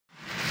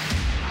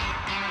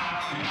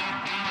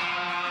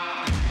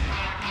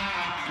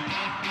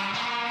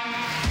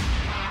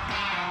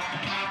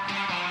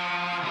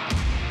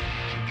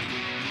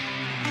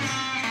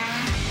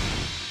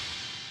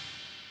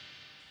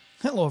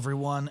Hello,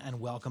 everyone, and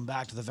welcome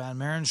back to the Van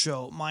Maren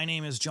Show. My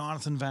name is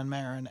Jonathan Van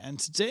Maren, and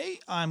today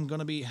I'm going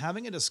to be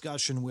having a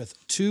discussion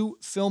with two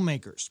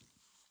filmmakers.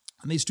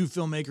 And these two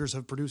filmmakers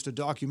have produced a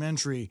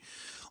documentary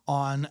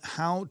on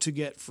how to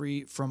get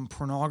free from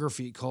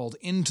pornography called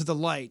Into the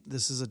Light.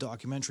 This is a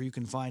documentary. You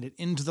can find it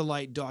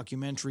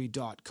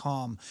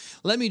intothelightdocumentary.com.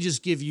 Let me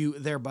just give you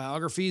their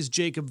biographies.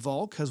 Jacob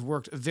Volk has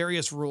worked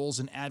various roles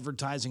in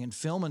advertising and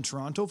film in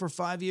Toronto for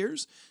 5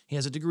 years. He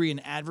has a degree in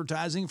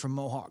advertising from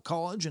Mohawk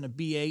College and a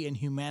BA in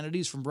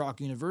humanities from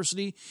Brock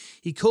University.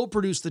 He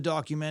co-produced the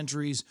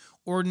documentaries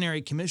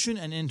Ordinary Commission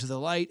and Into the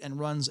Light and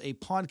runs a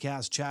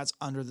podcast, Chats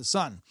Under the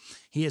Sun.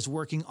 He is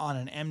working on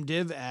an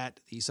MDiv at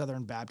the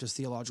Southern Baptist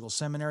Theological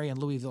Seminary in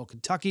Louisville,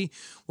 Kentucky,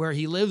 where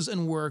he lives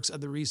and works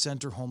at the Reese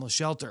Center Homeless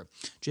Shelter.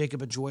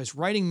 Jacob enjoys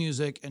writing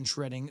music and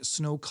shredding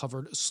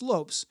snow-covered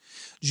slopes.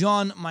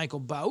 John Michael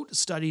Bout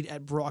studied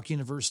at Brock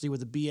University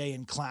with a BA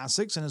in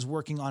Classics and is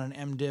working on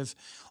an MDiv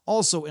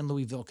also in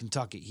Louisville,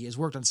 Kentucky. He has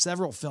worked on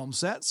several film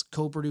sets,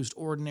 co-produced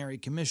Ordinary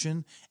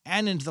Commission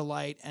and Into the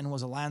Light, and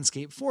was a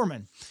landscape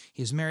foreman.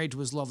 He is married to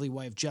his lovely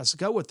wife,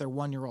 Jessica, with their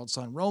 1-year-old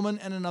son, Roman,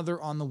 and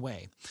another on the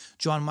way.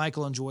 John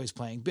Michael enjoys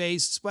playing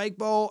bass, spike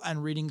ball,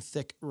 and reading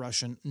thick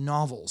Russian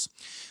novels.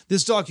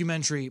 This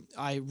documentary,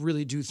 I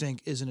really do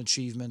think, is an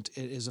achievement.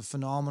 It is a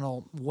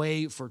phenomenal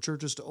way for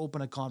churches to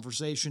open a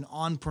conversation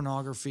on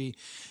pornography.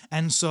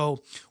 And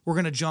so we're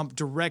going to jump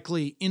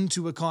directly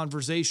into a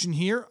conversation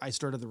here. I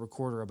started the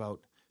recorder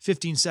about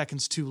 15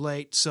 seconds too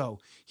late. So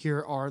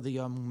here are the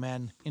young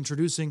men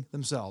introducing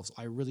themselves.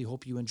 I really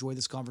hope you enjoy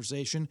this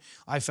conversation.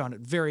 I found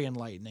it very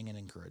enlightening and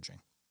encouraging.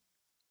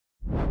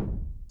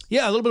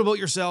 Yeah, a little bit about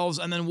yourselves,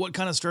 and then what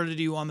kind of started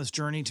you on this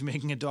journey to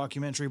making a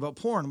documentary about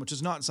porn, which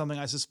is not something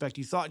I suspect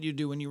you thought you'd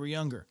do when you were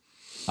younger.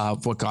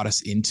 What got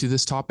us into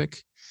this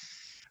topic?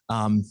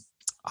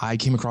 I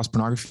came across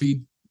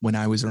pornography when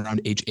I was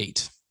around age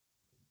 8.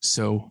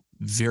 So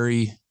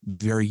very,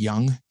 very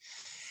young.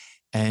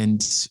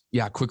 And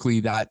yeah,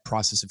 quickly that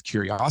process of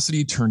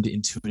curiosity turned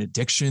into an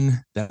addiction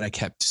that I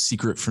kept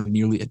secret for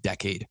nearly a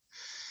decade.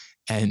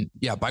 And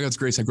yeah, by God's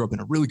grace, I grew up in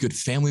a really good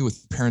family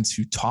with parents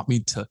who taught me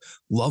to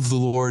love the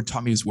Lord,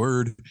 taught me his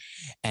word.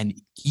 And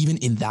even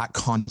in that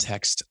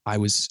context, I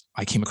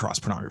came across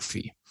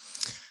pornography.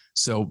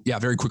 So yeah,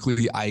 very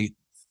quickly, I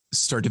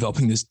started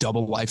developing this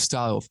double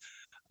lifestyle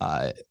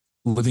of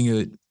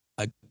living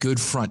a good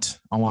front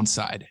on one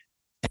side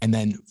and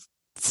then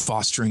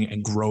fostering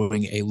and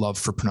growing a love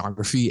for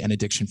pornography and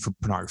addiction for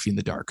pornography in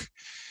the dark.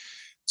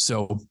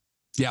 So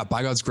yeah,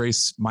 by God's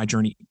grace, my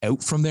journey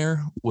out from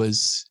there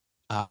was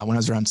when I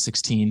was around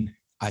 16,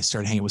 I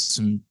started hanging with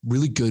some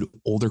really good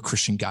older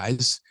Christian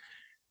guys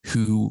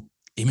who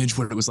imaged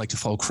what it was like to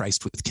follow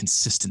Christ with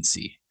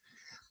consistency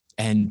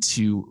and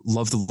to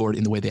love the Lord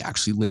in the way they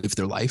actually live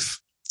their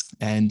life.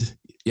 And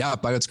yeah,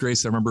 by God's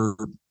grace, I remember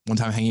one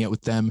time hanging out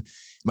with them in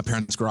my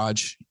parents'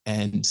 garage,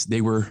 and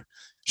they were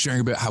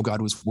sharing about how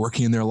God was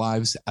working in their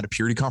lives at a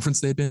purity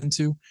conference they had been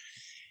to.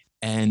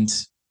 And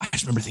I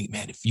just remember thinking,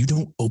 man, if you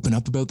don't open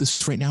up about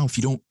this right now, if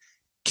you don't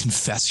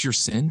confess your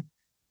sin,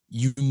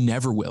 you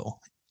never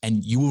will.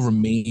 And you will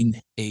remain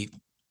a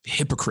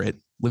hypocrite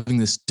living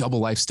this double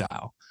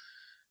lifestyle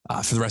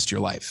for the rest of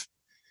your life.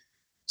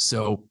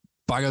 So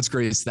by God's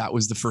grace, that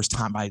was the first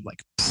time I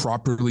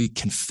properly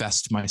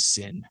confessed my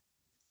sin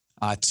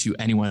to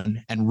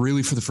anyone, and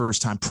really for the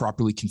first time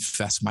properly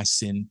confessed my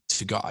sin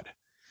to God.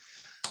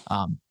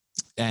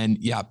 And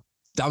yeah,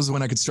 that was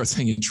when I could start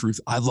saying in truth,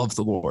 I love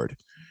the Lord.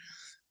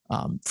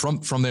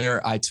 From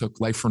there, I took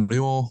Life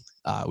Renewal,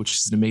 which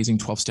is an amazing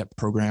 12-step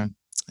program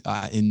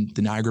in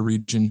the Niagara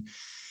region,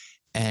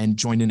 and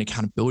joined an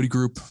accountability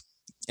group.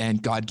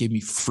 And God gave me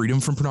freedom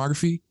from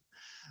pornography.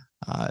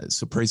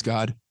 So praise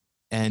God.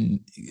 And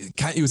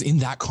it was in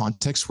that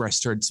context where I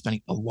started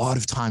spending a lot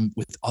of time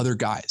with other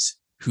guys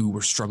who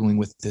were struggling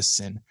with this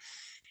sin,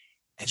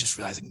 and just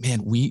realizing,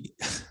 man,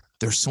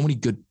 there's so many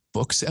good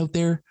books out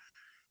there,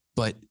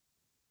 but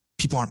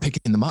people aren't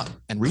picking them up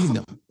and reading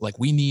them.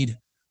 We need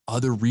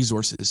other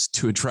resources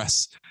to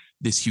address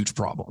this huge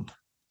problem.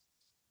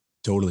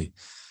 Totally.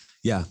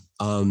 Yeah.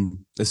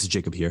 This is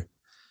Jacob here.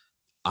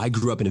 I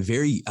grew up in a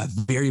very,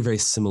 very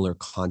similar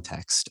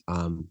context.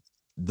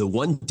 The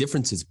one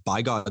difference is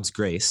by God's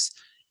grace,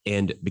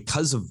 and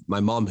because of my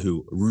mom,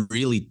 who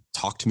really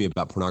talked to me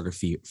about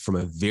pornography from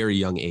a very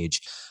young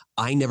age,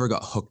 I never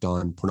got hooked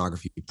on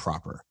pornography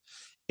proper.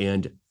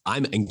 And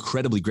I'm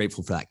incredibly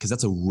grateful for that, because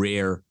that's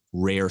a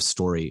rare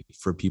story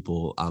for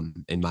people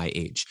in my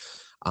age.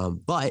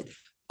 But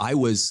I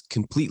was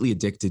completely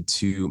addicted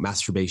to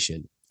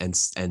masturbation and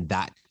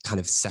that kind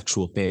of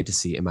sexual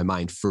fantasy in my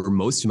mind for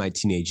most of my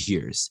teenage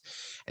years.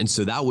 And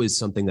so that was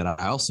something that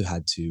I also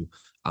had to,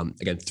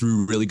 again,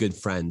 through really good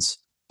friends,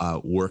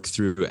 work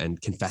through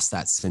and confess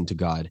that sin to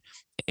God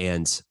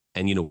and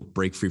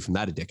break free from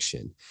that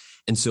addiction.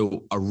 And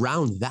so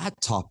around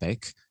that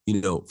topic,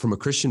 from a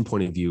Christian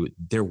point of view,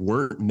 there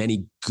weren't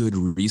many good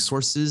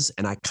resources.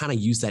 And I kind of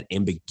use that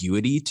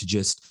ambiguity to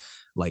just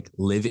like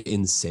live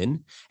in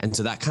sin. And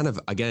so that kind of,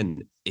 again,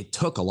 it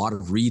took a lot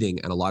of reading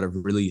and a lot of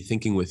really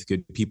thinking with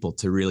good people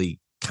to really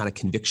kind of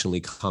convictionally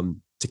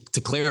come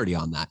to clarity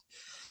on that.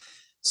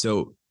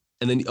 So,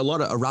 and then a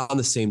lot of around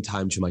the same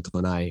time, Jamichael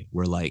and I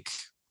were like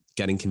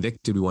getting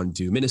convicted. We want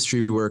to do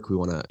ministry work. We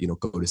want to,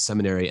 go to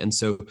seminary. And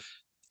so,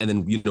 and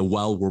then,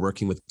 while we're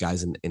working with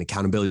guys in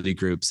accountability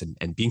groups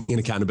and being in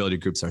accountability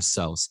groups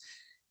ourselves.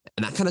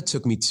 And that kind of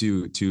took me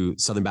to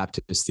Southern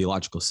Baptist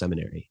Theological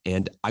Seminary.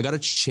 And I got a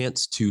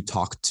chance to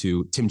talk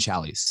to Tim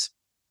Challies.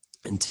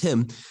 And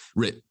Tim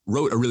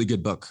wrote a really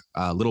good book,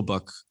 a little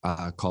book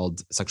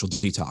called Sexual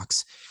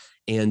Detox.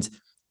 And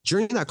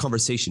during that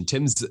conversation,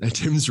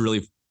 Tim's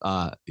really,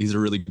 he's a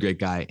really great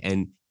guy.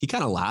 And he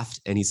kind of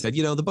laughed and he said,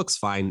 the book's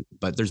fine,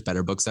 but there's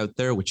better books out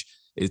there, which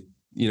is,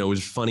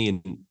 was funny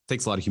and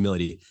takes a lot of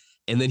humility.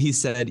 And then he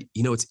said,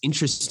 it's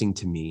interesting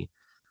to me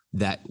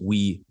that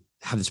we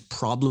have this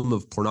problem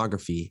of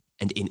pornography,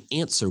 and in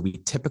answer, we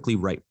typically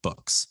write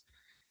books.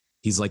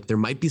 He's like, there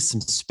might be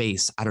some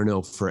space, I don't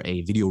know, for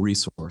a video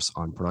resource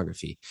on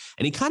pornography.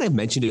 And he kind of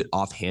mentioned it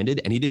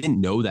offhanded, and he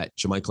didn't know that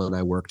Jamichael and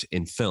I worked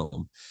in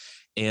film.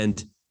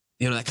 And,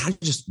 that kind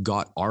of just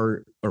got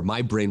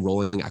my brain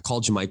rolling. I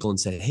called Jamichael and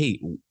said, hey,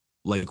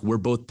 like, we're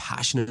both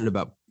passionate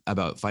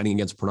about fighting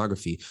against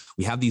pornography.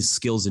 We have these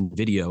skills in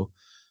video.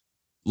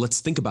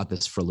 Let's think about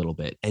this for a little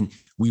bit. And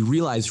we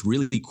realized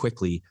really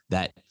quickly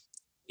that,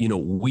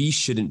 we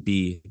shouldn't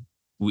be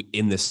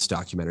in this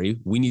documentary.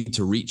 We need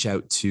to reach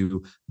out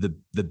to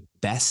the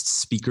best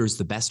speakers,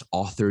 the best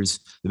authors,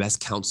 the best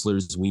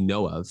counselors we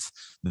know of,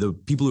 the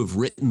people who have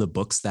written the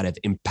books that have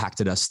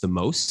impacted us the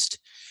most,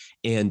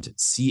 and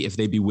see if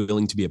they'd be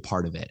willing to be a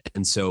part of it.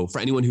 And so for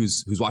anyone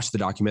who's watched the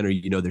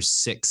documentary, there's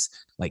 6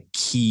 like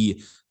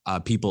key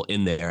people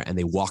in there, and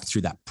they walk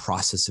through that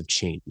process of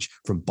change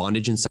from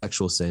bondage and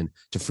sexual sin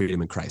to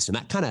freedom in Christ.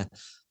 And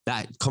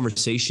that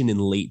conversation in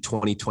late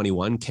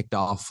 2021 kicked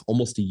off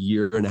almost a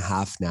year and a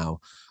half now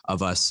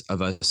of us,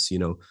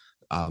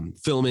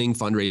 filming,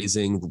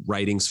 fundraising,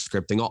 writing,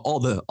 scripting, all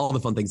the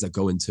fun things that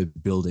go into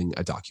building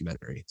a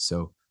documentary.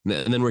 So,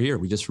 and then we're here.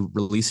 We just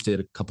released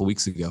it a couple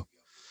weeks ago,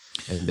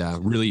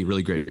 and really,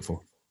 really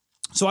grateful.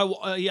 So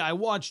I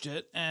watched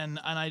it, and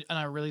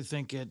I really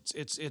think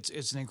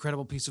it's an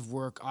incredible piece of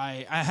work.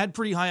 I had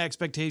pretty high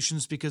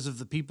expectations because of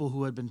the people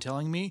who had been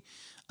telling me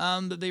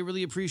that they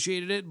really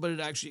appreciated it, but it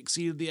actually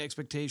exceeded the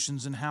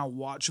expectations and how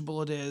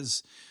watchable it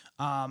is,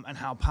 and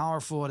how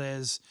powerful it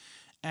is.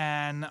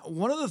 And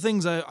one of the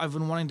things I've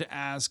been wanting to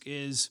ask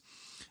is,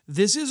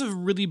 this is a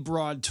really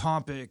broad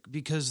topic,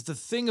 because the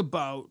thing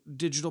about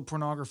digital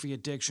pornography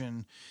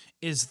addiction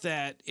is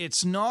that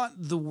it's not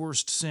the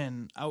worst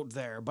sin out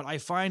there, but I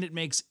find it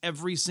makes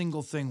every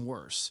single thing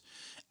worse.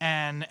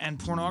 And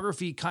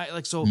pornography,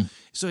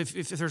 so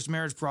if there's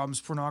marriage problems,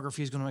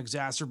 pornography is going to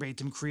exacerbate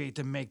them, create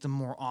them, make them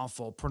more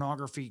awful.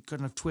 Pornography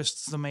kind of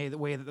twists the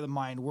way that the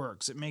mind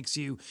works. It makes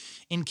you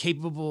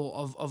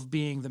incapable of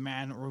being the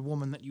man or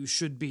woman that you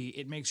should be.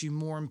 It makes you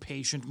more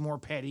impatient, more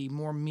petty,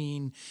 more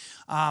mean.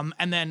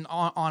 And then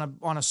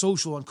on a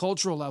social and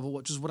cultural level,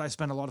 which is what I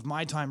spend a lot of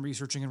my time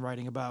researching and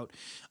writing about,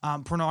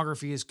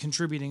 pornography is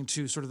contributing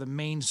to sort of the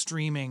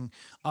mainstreaming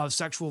of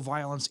sexual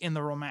violence in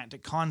the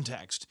romantic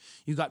context.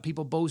 You got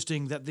people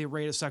boasting that the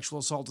rate of sexual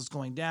assault is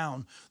going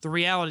down. The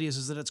reality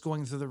is that it's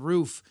going through the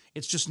roof.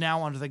 It's just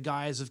now under the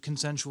guise of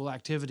consensual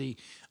activity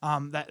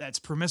that's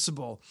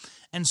permissible.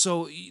 And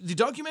so the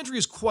documentary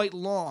is quite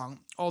long,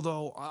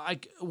 although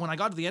when I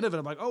got to the end of it,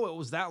 I'm like, oh, it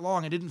was that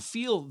long. It didn't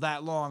feel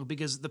that long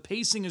because the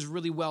pacing is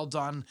really well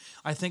done.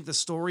 I think the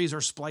stories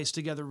are spliced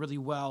together really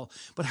well.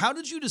 But how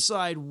did you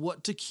decide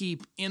what to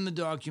keep in the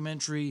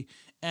documentary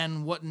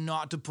and what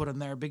not to put in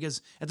there?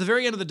 Because at the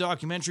very end of the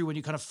documentary, when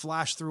you kind of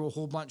flash through a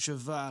whole bunch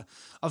of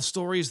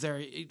stories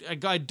there,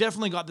 I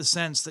definitely got the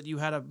sense that you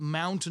had a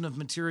mountain of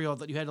material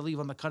that you had to leave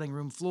on the cutting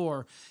room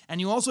floor. And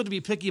you also had to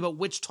be picky about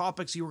which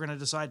topics you were going to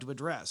decide to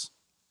address.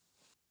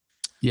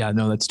 Yeah,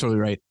 no, that's totally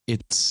right.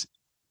 It's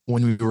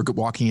when we were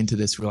walking into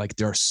this, we're like,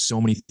 there are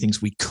so many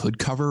things we could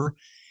cover,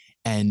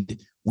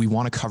 and we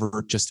want to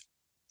cover just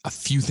a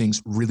few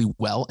things really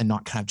well and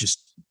not kind of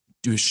just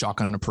do a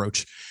shotgun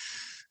approach.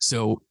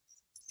 So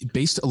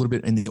based a little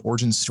bit in the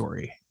origin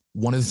story,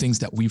 one of the things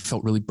that we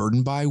felt really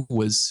burdened by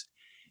was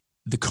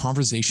the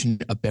conversation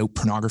about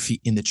pornography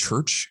in the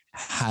church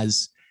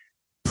has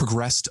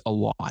progressed a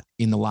lot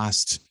in the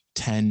last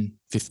 10,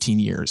 15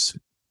 years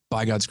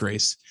by God's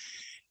grace.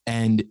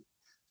 And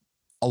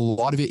a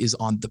lot of it is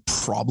on the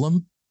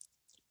problem.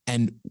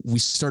 And we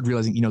started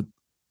realizing,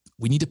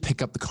 we need to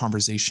pick up the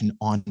conversation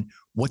on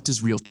what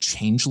does real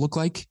change look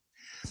like.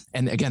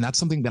 And again, that's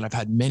something that I've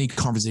had many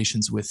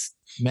conversations with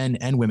men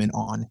and women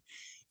on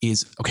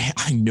is, okay,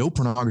 I know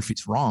pornography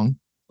is wrong,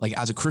 like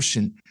as a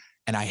Christian,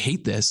 and I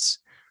hate this,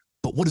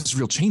 but what does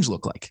real change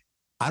look like?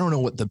 I don't know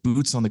what the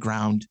boots on the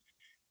ground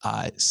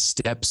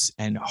steps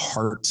and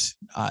heart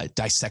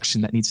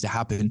dissection that needs to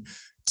happen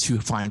to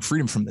find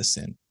freedom from this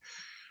sin.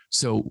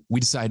 So we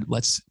decided,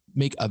 let's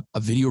make a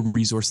video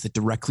resource that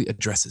directly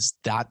addresses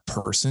that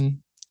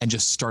person and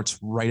just starts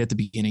right at the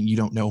beginning. You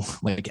don't know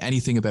like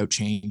anything about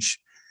change.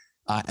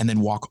 and then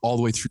walk all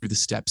the way through the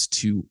steps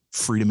to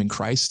freedom in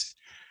Christ.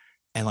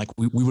 And like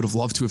we would have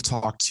loved to have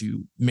talked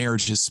to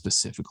marriages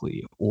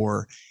specifically,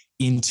 or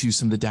into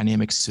some of the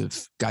dynamics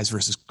of guys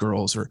versus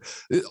girls, or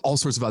all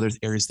sorts of other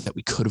areas that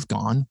we could have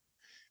gone.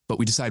 But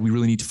we decided we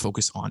really need to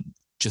focus on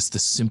just the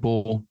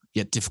simple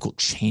yet difficult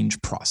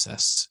change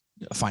process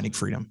of finding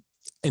freedom.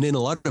 And in a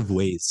lot of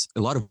ways,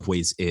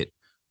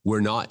 we're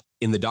not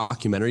in the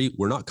documentary,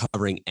 we're not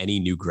covering any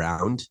new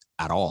ground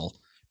at all,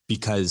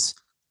 because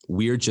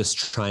we're just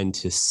trying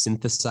to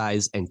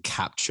synthesize and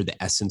capture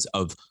the essence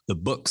of the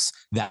books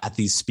that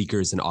these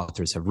speakers and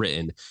authors have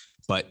written,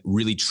 but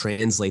really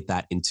translate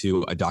that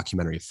into a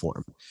documentary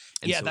form.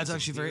 And so that's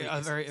actually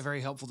a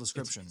very helpful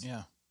description.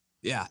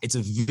 Yeah, it's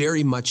a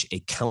very much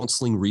a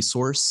counseling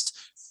resource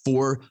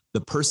for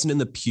the person in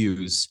the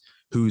pews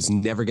who's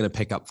never going to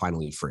pick up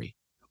Finally Free,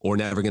 or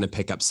never going to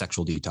pick up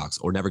Sexual Detox,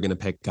 or never going to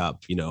pick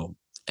up,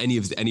 any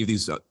of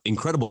these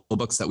incredible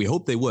books that we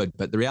hope they would.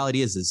 But the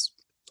reality is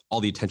all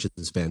the attention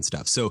span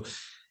stuff. So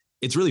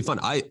it's really fun.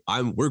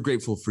 We're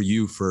grateful for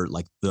you for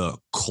like the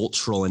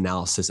cultural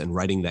analysis and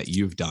writing that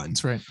you've done.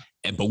 That's right.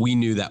 But we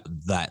knew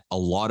that a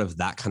lot of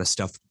that kind of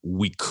stuff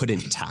we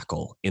couldn't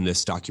tackle in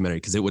this documentary,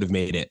 because it would have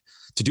made it,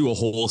 to do a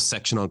whole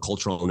section on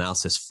cultural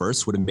analysis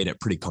first would have made it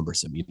pretty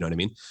cumbersome. You know what I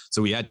mean?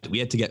 So we had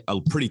to get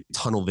a pretty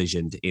tunnel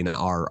visioned in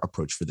our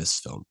approach for this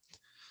film.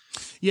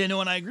 Yeah,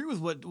 no, and I agree with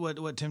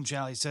what Tim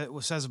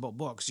Challies says about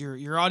books.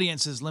 Your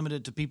audience is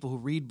limited to people who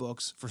read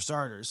books, for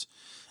starters.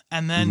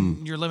 And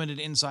then you're limited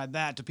inside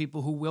that to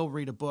people who will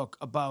read a book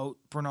about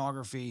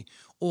pornography,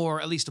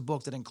 or at least a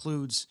book that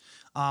includes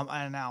an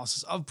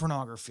analysis of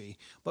pornography.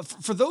 But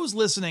for those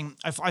listening,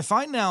 I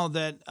find now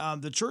that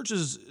the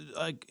churches,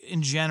 like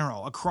in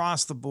general,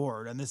 across the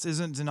board, and this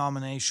isn't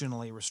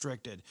denominationally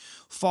restricted,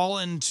 fall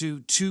into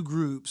two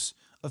groups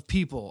of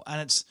people. And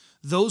it's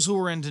those who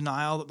are in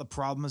denial that the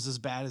problem is as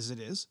bad as it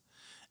is.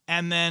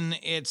 And then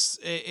it's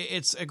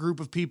a group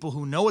of people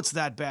who know it's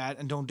that bad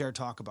and don't dare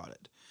talk about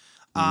it.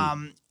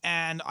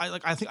 And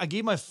I think I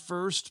gave my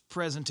first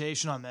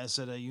presentation on this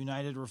at a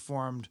United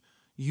Reformed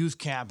youth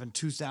camp in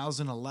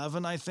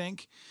 2011, I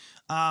think.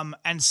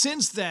 And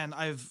since then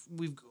I've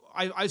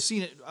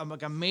seen it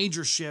like a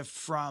major shift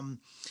from,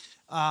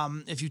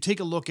 if you take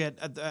a look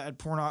at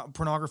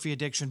pornography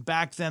addiction,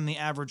 back then the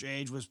average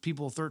age was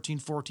people 13,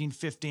 14,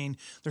 15.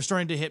 They're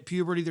starting to hit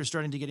puberty. They're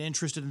starting to get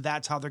interested, and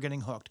that's how they're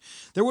getting hooked.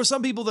 There were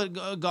some people that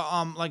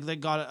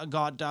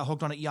got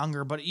hooked on it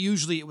younger, but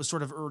usually it was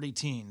sort of early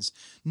teens.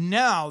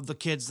 Now the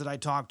kids that I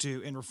talk to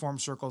in reform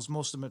circles,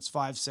 most of them it's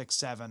 5, 6,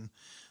 7.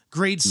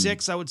 Grade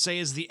 6, I would say,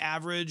 is the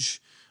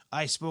average.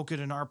 I spoke at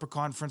an ARPA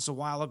conference a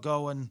while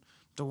ago, and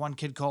the one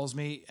kid calls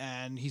me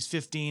and he's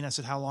 15. I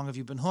said, "How long have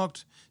you been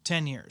hooked?"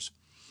 10 years.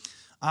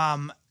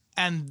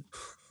 And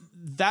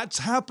that's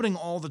happening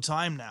all the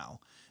time now,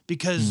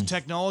 because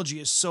technology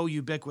is so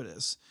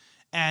ubiquitous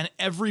and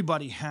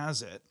everybody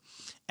has it.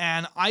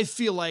 And I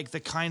feel like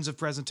the kinds of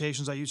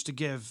presentations I used to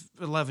give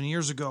 11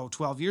 years ago,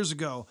 12 years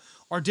ago,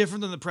 are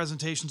different than the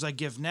presentations I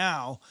give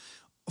now,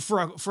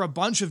 for a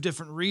bunch of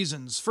different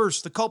reasons.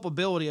 First, the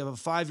culpability of a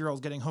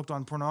 5-year-old getting hooked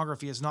on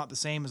pornography is not the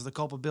same as the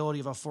culpability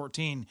of a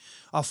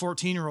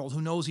 14-year-old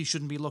who knows he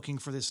shouldn't be looking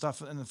for this stuff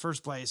in the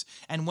first place,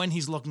 and when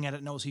he's looking at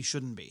it knows he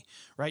shouldn't be,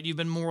 right? You've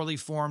been morally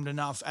formed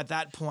enough at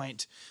that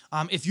point,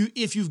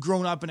 if you've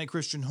grown up in a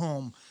Christian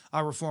home,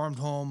 a reformed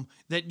home,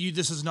 that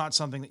this is not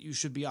something that you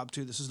should be up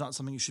to. This is not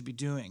something you should be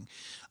doing.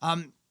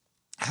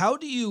 How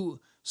do you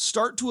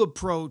start to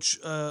approach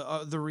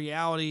the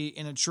reality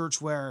in a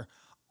church where,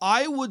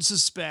 I would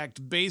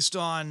suspect, based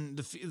on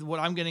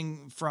what I'm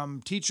getting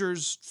from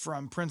teachers,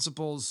 from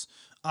principals,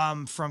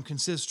 from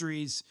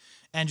consistories,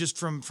 and just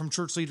from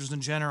church leaders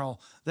in general,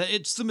 that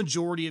it's the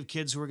majority of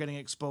kids who are getting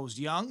exposed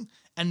young,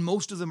 and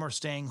most of them are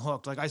staying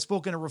hooked. Like, I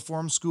spoke in a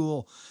reform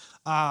school,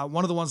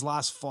 one of the ones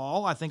last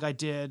fall. I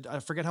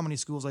forget how many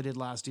schools I did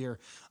last year,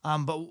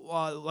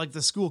 but like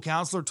the school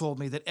counselor told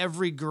me that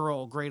every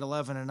girl grade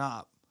 11 and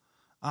up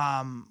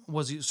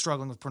was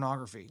struggling with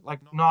pornography. Like,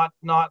 not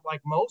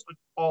like most, but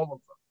all of them.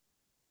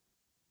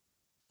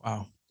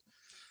 Wow.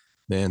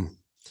 Man,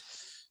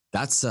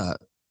 that's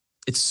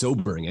it's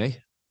sobering, eh?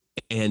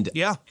 And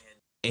yeah.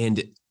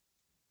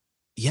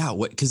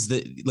 Because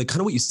kind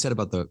of what you said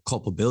about the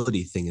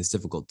culpability thing is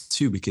difficult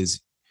too, because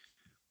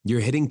you're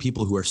hitting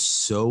people who are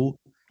so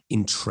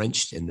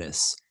entrenched in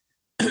this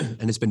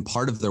and it's been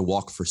part of their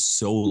walk for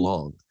so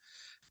long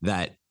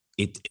that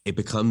it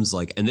becomes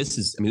like, and this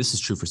is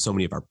true for so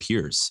many of our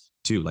peers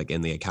too, like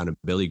in the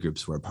accountability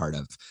groups we're a part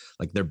of,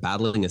 like they're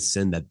battling a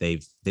sin that they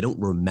don't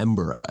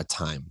remember a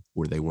time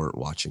where they weren't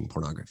watching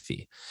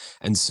pornography.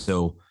 And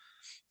so,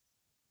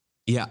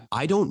 yeah,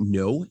 I don't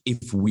know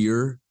if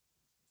we're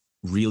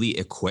really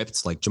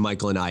equipped, like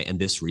Jamichael and I and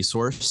this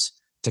resource,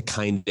 to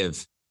kind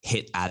of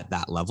hit at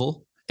that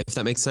level, if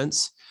that makes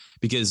sense.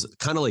 Because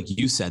kind of like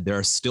you said, there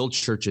are still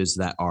churches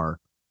that are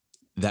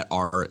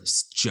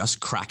just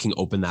cracking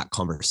open that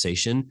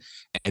conversation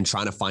and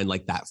trying to find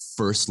like that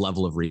first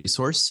level of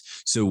resource.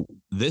 So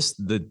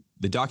the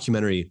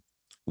documentary,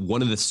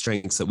 one of the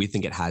strengths that we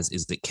think it has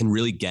is it can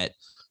really get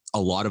a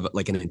lot of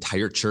like an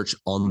entire church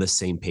on the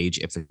same page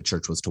if the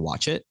church was to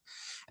watch it.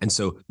 And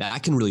so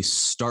that can really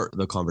start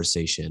the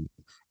conversation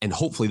and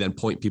hopefully then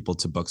point people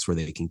to books where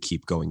they can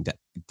keep going,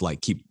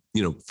 keep,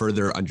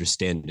 further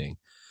understanding.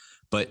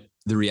 But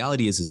the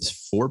reality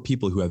is for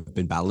people who have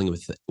been battling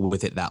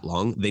with it that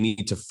long, they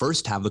need to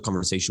first have the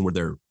conversation where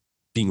they're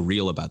being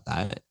real about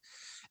that,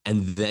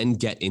 and then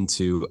get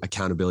into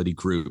accountability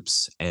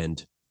groups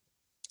and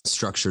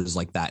structures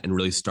like that and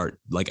really start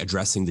like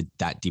addressing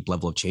that deep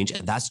level of change.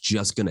 And that's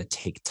just going to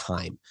take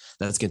time.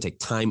 That's going to take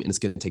time, and it's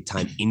going to take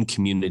time in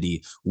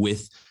community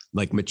with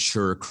like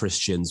mature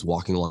Christians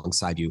walking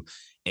alongside you.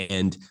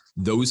 And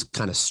those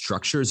kind of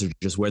structures are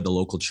just where the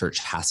local church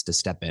has to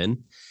step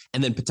in.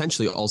 And then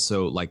potentially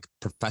also like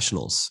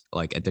professionals,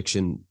 like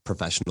addiction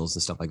professionals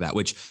and stuff like that,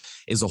 which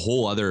is a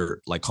whole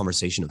other like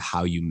conversation of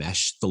how you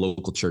mesh the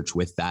local church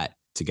with that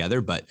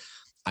together. But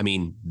I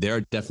mean, there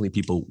are definitely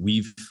people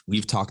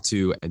we've talked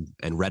to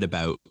and read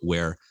about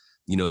where,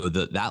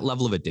 that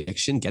level of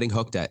addiction, getting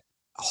hooked at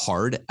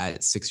hard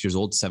at 6 years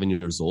old, 7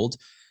 years old,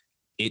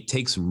 it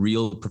takes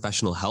real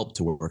professional help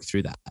to work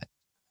through that.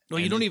 Well,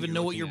 you don't even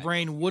know what your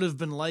brain would have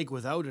been like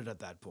without it at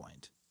that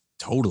point.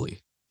 Totally.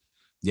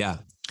 Yeah.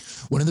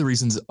 One of the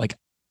reasons like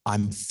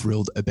I'm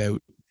thrilled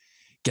about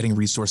getting a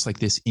resource like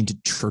this into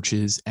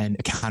churches and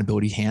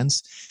accountability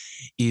hands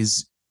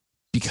is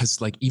because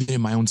like even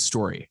in my own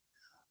story,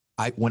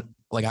 I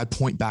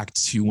point back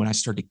to when I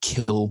started to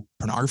kill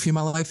pornography in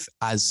my life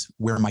as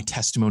where my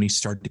testimony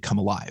started to come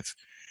alive.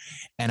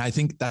 And I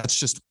think that's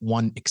just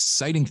one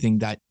exciting thing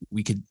that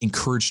we could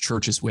encourage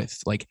churches with.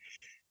 Like,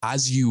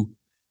 as you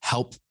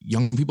help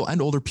young people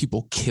and older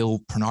people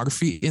kill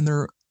pornography in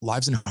their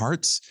lives and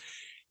hearts,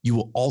 you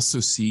will also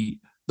see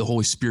the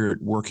Holy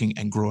Spirit working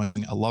and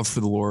growing a love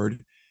for the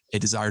Lord, a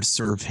desire to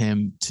serve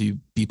him, to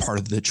be part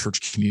of the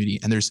church community.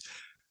 And there's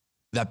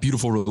that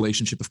beautiful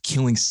relationship of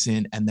killing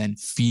sin and then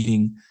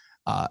feeding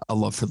a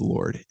love for the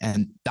Lord.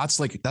 And that's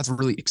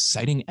really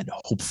exciting and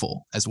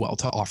hopeful as well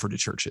to offer to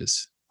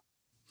churches.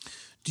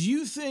 Do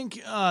you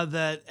think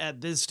that at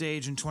this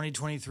stage in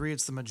 2023,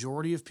 it's the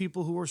majority of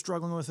people who are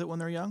struggling with it when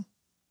they're young?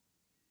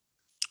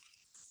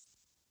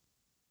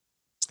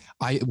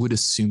 I would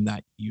assume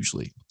that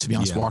usually, to be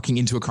honest, walking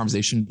into a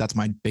conversation, that's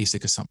my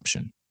basic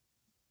assumption.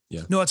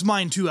 Yeah. No, it's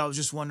mine too. I was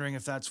just wondering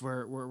if that's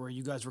where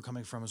you guys were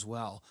coming from as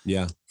well.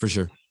 Yeah, for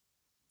sure.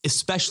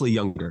 Especially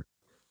younger.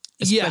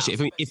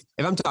 Especially if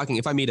I'm talking,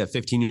 if I meet a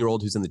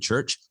 15-year-old who's in the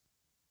church,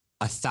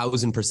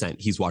 1,000%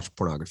 he's watched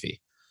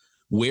pornography.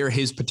 Where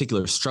his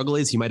particular struggle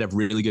is, he might have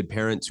really good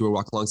parents who are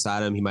walking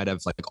alongside him. He might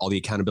have like all the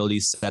accountability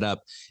set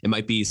up. It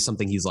might be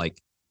something he's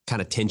like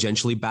kind of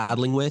tangentially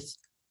battling with,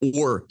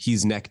 or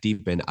he's neck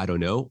deep in, I don't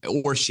know,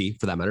 or she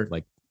for that matter.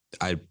 Like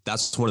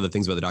that's one of the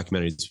things about the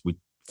documentaries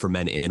for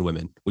men and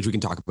women, which we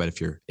can talk about if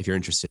you're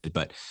interested.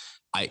 But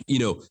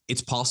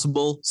it's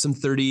possible some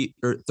 30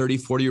 or 30,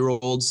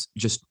 40-year-olds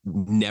just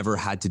never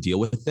had to deal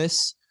with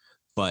this,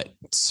 but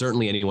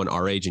certainly anyone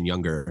our age and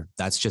younger,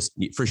 that's just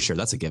for sure.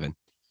 That's a given.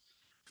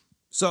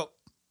 So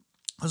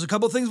there's a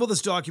couple of things about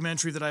this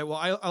documentary that I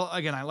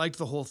liked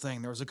the whole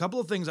thing. There was a couple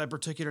of things I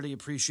particularly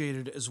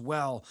appreciated as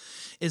well,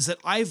 is that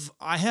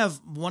I have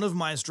one of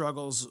my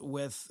struggles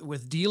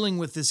with dealing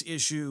with this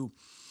issue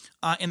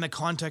in the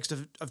context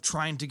of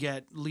trying to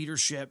get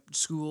leadership,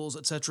 schools,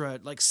 etc.,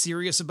 like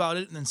serious about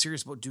it and then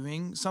serious about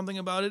doing something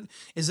about it,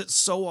 is that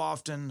so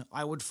often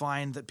I would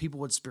find that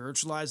people would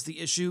spiritualize the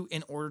issue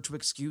in order to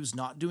excuse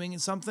not doing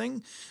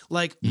something.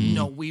 Like,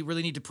 no, we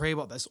really need to pray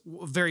about this.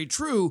 Very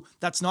true.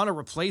 That's not a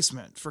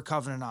replacement for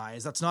Covenant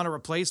Eyes. That's not a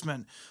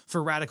replacement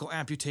for radical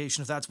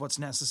amputation if that's what's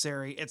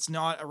necessary. It's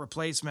not a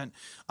replacement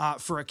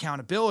for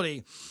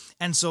accountability.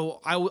 And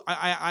so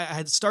I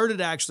had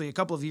started actually a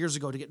couple of years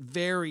ago to get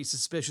very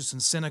suspicious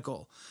and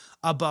cynical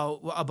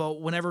about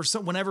whenever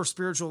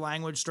spiritual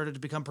language started to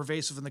become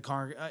pervasive in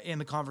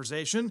the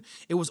conversation,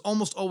 it was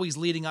almost always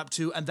leading up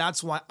to, and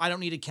that's why I don't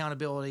need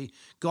accountability.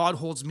 God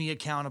holds me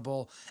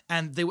accountable,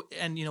 and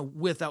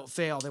without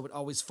fail, they would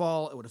always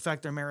fall. It would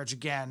affect their marriage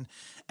again,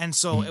 and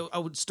so I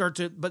would start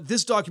to. But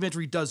this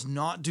documentary does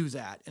not do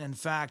that, and in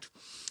fact,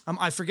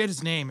 I forget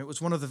his name. It was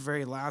one of the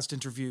very last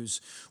interviews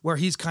where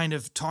he's kind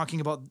of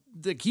talking about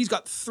he's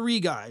got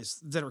 3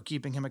 guys that are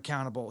keeping him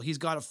accountable. He's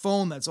got a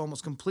phone that's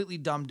almost completely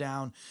dumbed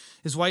down.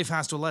 His wife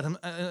has to let him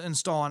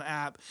install an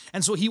app.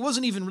 And so he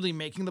wasn't even really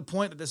making the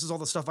point that this is all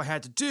the stuff I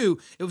had to do.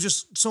 It was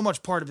just so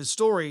much part of his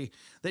story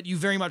that you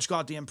very much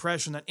got the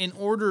impression that in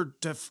order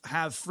to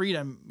have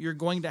freedom, you're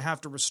going to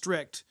have to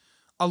restrict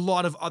a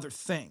lot of other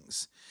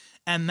things.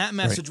 And that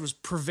message was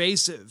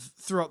pervasive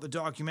throughout the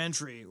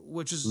documentary,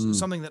 which is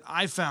something that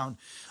I found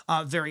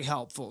very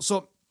helpful.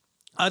 So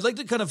I'd like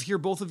to kind of hear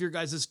both of your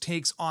guys'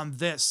 takes on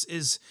this.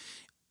 Is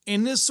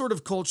in this sort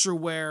of culture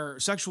where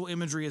sexual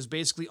imagery is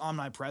basically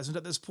omnipresent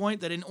at this point,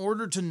 that in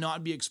order to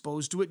not be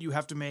exposed to it, you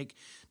have to make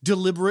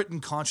deliberate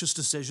and conscious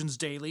decisions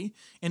daily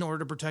in order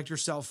to protect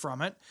yourself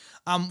from it.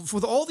 For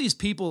all these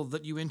people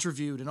that you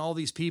interviewed and all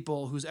these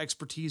people whose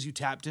expertise you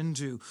tapped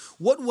into,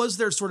 what was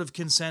their sort of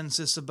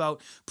consensus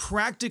about,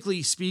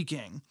 practically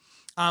speaking,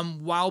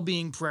 while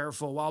being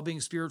prayerful, while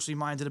being spiritually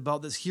minded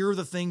about this. Here are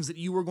the things that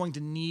you are going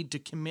to need to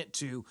commit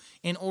to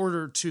in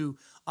order to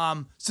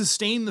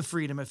sustain the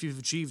freedom if you've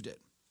achieved it.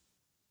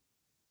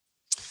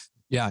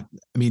 Yeah.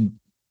 I mean,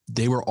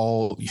 they were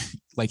all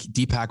like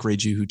Deepak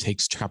Reju, who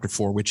takes chapter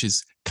 4, which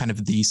is kind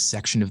of the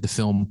section of the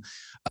film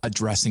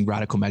addressing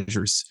radical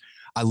measures.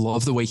 I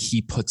love the way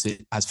he puts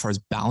it as far as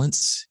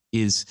balance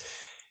is.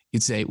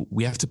 He'd say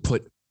we have to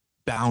put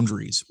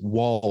boundaries,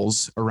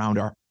 walls around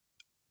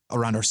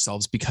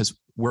ourselves because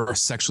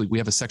we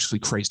have a sexually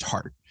crazed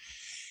heart.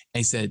 And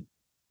he said,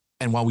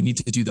 and while we need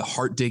to do the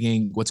heart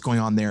digging, what's going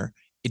on there,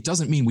 it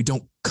doesn't mean we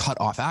don't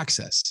cut off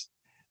access.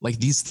 Like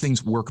these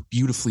things work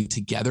beautifully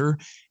together.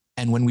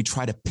 And when we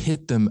try to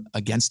pit them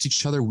against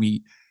each other,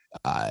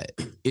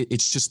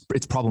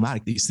 it's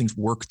problematic. These things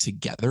work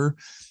together.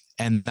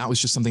 And that was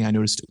just something I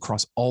noticed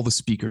across all the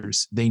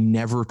speakers. They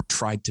never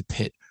tried to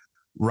pit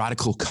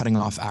radical cutting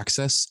off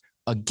access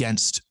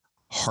against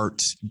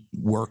heart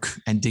work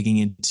and digging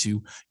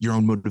into your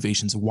own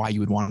motivations of why you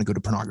would want to go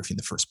to pornography in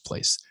the first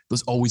place.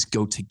 Those always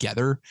go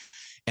together.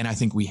 And I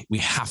think we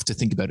have to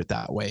think about it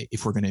that way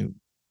if we're going to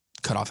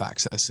cut off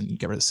access and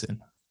get rid of sin.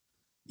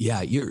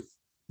 Yeah,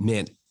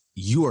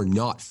 you are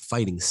not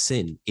fighting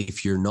sin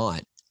if you're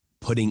not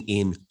putting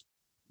in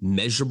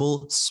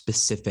measurable,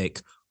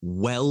 specific,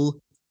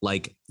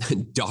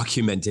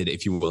 documented,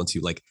 if you want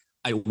to,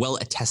 well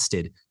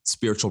attested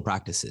spiritual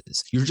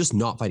practices. You're just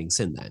not fighting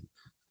sin then.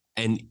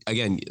 And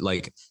again,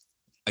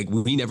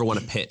 we never want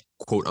to pit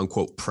quote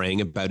unquote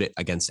praying about it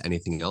against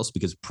anything else,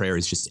 because prayer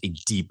is just a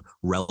deep,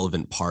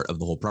 relevant part of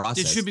the whole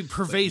process. It should be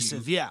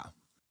pervasive. Yeah.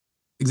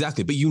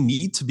 Exactly. But you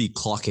need to be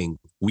clocking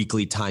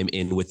weekly time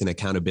in with an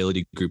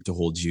accountability group to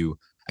hold you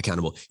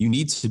accountable. You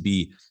need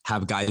to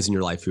have guys in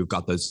your life who've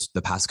got the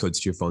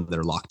passcodes to your phone that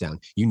are locked down.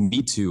 You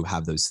need to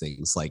have those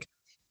things.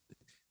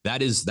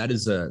 That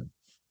is a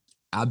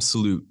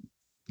absolute,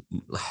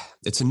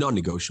 it's a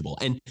non-negotiable.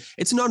 And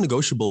it's a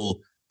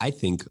non-negotiable, I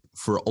think,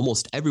 for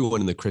almost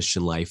everyone in the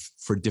Christian life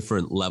for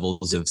different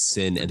levels of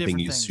sin and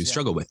things you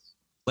struggle with.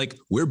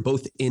 We're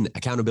both in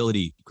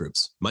accountability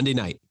groups Monday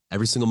night.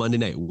 Every single Monday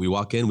night, we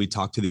walk in, we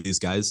talk to these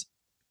guys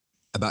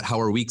about how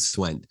our weeks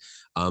went.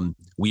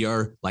 We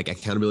are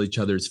accountability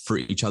for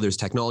each other's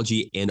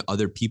technology and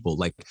other people.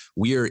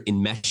 We are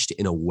enmeshed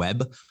in a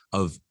web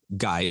of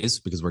guys,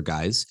 because we're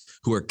guys,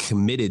 who are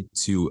committed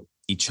to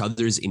each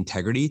other's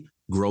integrity,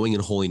 growing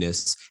in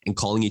holiness, and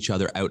calling each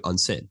other out on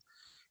sin.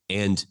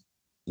 And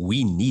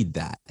we need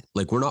that.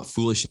 We're not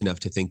foolish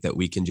enough to think that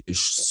we can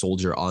just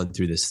soldier on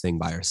through this thing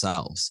by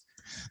ourselves.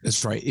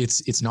 That's right.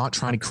 It's not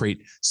trying to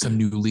create some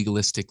new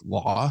legalistic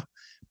law,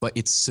 but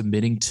it's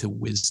submitting to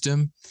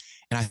wisdom.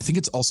 And I think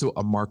it's also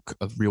a mark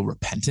of real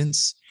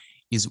repentance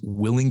is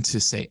willing to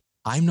say,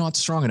 I'm not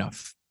strong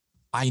enough.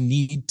 I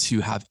need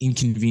to have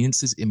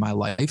inconveniences in my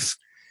life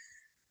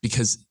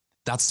because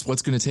that's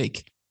what's going to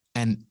take.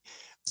 And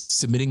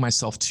submitting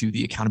myself to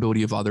the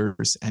accountability of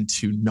others and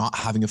to not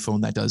having a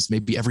phone that does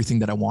maybe everything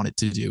that I want it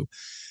to do.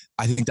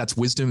 I think that's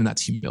wisdom and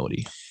that's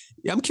humility.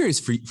 Yeah, I'm curious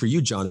for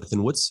you,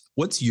 Jonathan,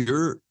 what's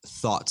your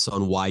thoughts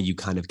on why you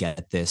kind of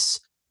get this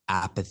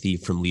apathy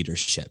from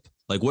leadership?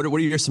 What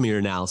are some of your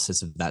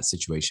analysis of that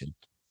situation?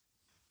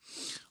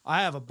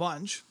 I have a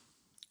bunch.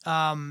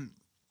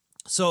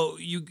 So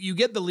you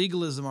get the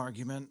legalism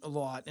argument a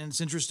lot, and it's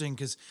interesting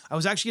because I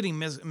was actually getting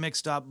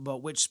mixed up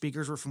about which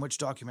speakers were from which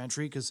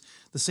documentary, because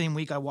the same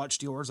week I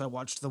watched yours, I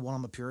watched the one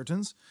on the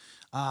Puritans,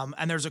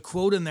 and there's a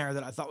quote in there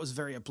that I thought was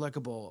very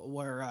applicable,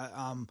 where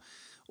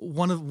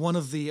one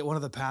of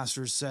the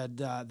pastors said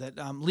that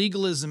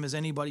legalism is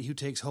anybody who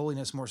takes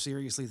holiness more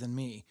seriously than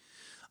me.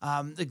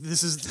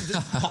 This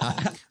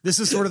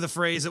is sort of the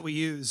phrase that we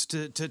use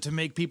to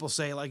make people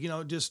say,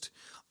 just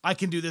I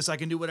can do this, I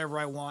can do whatever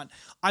I want.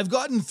 I've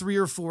gotten 3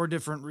 or 4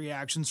 different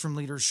reactions from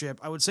leadership.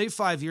 I would say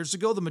 5 years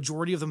ago, the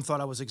majority of them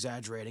thought I was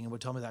exaggerating and would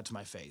tell me that to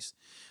my face.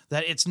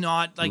 That it's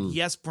not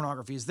yes,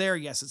 pornography is there.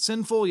 Yes, it's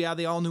sinful. Yeah,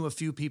 they all knew a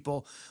few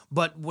people.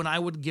 But when I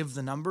would give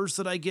the numbers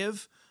that I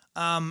give,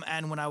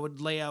 and when I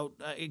would lay out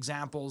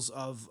examples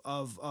of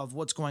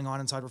what's going on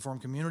inside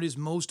Reformed communities,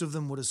 most of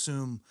them would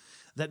assume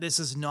that this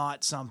is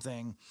not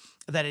something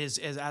that is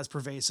as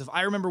pervasive.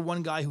 I remember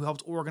one guy who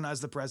helped organize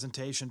the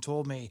presentation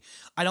told me,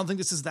 I don't think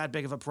this is that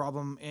big of a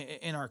problem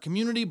in our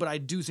community, but I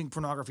do think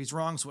pornography is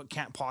wrong, so it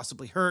can't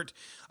possibly hurt.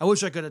 I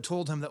wish I could have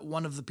told him that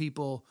one of the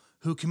people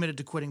who committed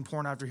to quitting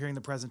porn after hearing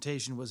the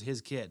presentation was his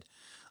kid.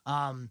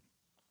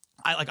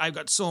 I've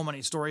got so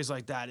many stories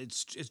like that.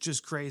 It's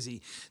just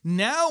crazy.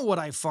 Now what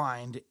I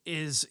find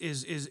is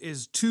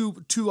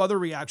two other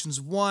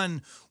reactions.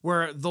 One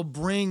where they'll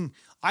bring,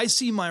 I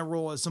see my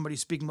role as somebody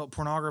speaking about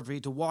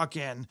pornography to walk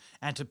in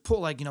and to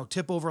put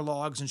tip over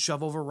logs and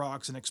shove over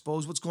rocks and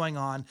expose what's going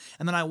on.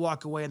 And then I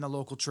walk away and the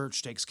local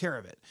church takes care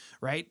of it,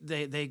 right?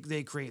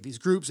 They create these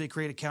groups, they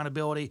create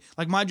accountability.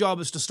 My job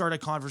is to start a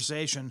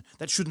conversation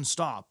that shouldn't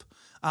stop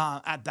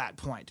at that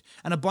point.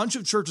 And a bunch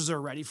of churches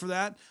are ready for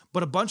that,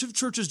 but a bunch of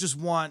churches just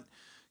want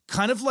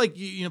kind of like,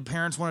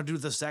 parents want to do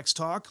the sex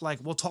talk. Like,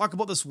 we'll talk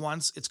about this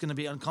once. It's going to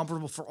be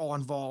uncomfortable for all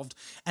involved,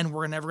 and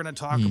we're never going to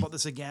talk about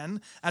this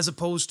again, as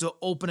opposed to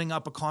opening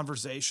up a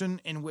conversation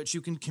in which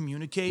you can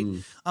communicate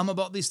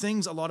about these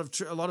things. A lot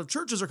of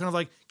churches are kind of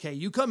like, okay,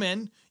 you come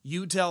in,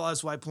 you tell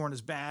us why porn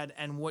is bad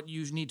and what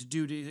you need to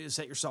do to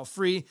set yourself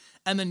free,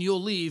 and then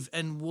you'll leave,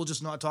 and we'll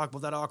just not talk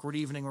about that awkward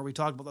evening where we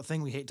talk about the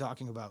thing we hate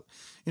talking about.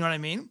 You know what I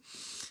mean?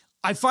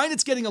 I find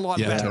it's getting a lot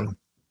better. Totally.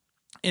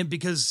 And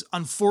because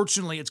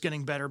unfortunately it's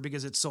getting better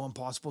because it's so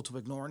impossible to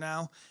ignore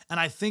now. And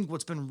I think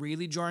what's been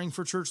really jarring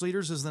for church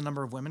leaders is the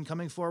number of women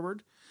coming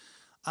forward.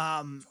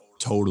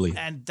 Totally.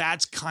 And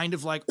that's kind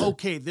of like,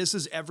 okay, this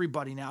is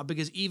everybody now,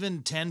 because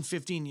even 10,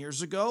 15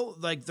 years ago,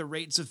 like the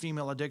rates of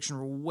female addiction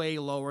were way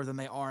lower than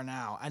they are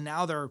now. And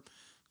now the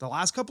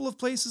last couple of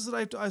places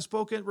that I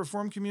spoke at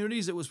Reformed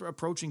communities, it was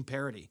approaching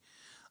parity.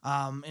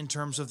 In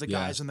terms of the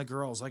guys and the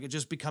girls, like it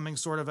just becoming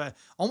sort of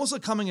almost a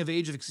coming of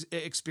age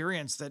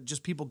experience that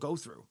just people go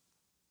through.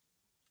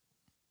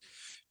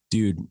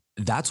 Dude,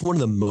 that's one of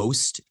the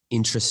most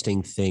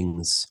interesting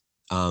things.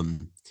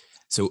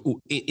 So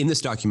in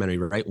this documentary,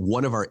 right,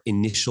 one of our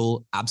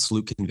initial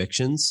absolute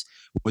convictions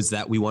was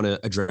that we want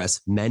to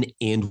address men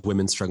and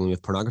women struggling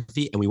with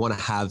pornography. And we want to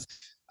have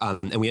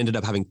and we ended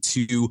up having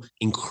two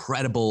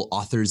incredible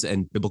authors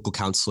and biblical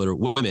counselor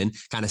women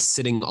kind of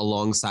sitting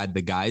alongside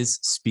the guys,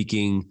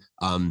 speaking,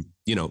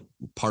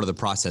 part of the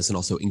process and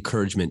also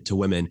encouragement to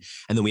women.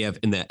 And then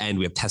in the end,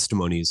 we have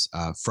testimonies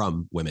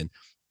from women.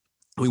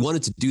 We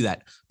wanted to do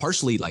that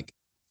partially like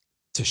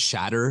to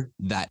shatter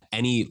that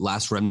any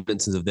last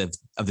remnants of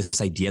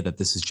this idea that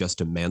this is just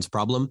a man's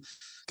problem.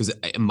 Because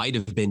it might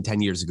have been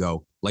 10 years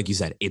ago. Like you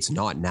said, it's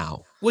not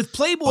now. With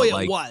Playboy,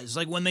 it was.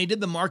 Like when they did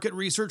the market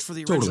research for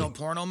the original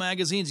porno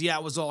magazines,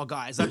 it was all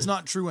guys. That's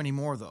not true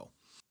anymore, though.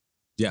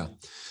 Yeah.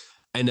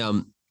 And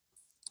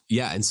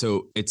and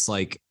so it's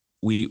like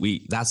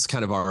we that's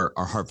kind of our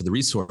heart for the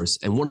resource.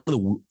 And one of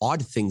the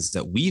odd things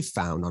that we've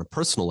found on a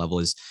personal level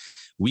is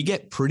we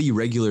get pretty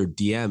regular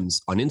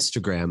DMs on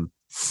Instagram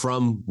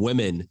from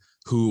women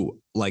who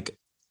like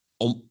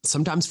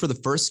sometimes for the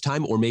first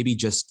time, or maybe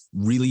just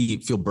really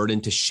feel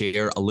burdened to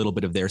share a little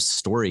bit of their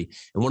story.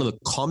 And one of the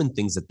common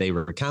things that they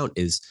recount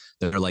is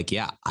they're like,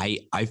 yeah, I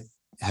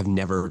have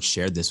never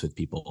shared this with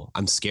people.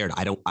 I'm scared.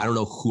 I don't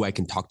know who I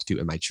can talk to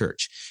in my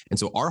church. And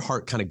so our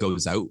heart kind of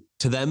goes out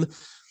to them,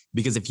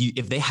 because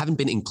if they haven't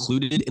been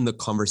included in the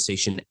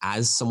conversation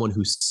as someone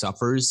who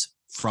suffers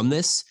from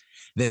this,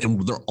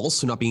 then they're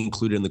also not being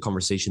included in the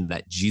conversation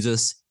that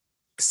Jesus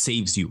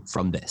saves you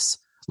from this.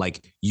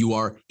 Like, you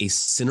are a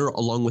sinner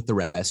along with the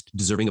rest,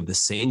 deserving of the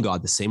same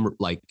God, the same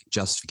like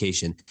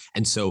justification.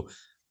 And so,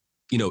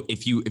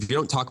 if you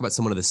don't talk about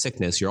someone of the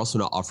sickness, you're also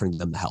not offering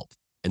them the help.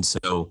 And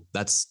so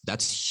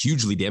that's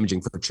hugely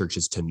damaging for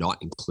churches to not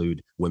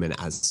include women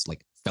as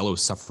like fellow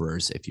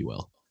sufferers, if you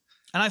will.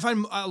 And I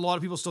find a lot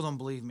of people still don't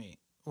believe me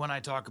when I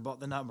talk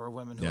about the number of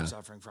women who are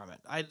suffering from it.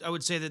 I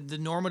would say that the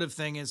normative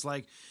thing is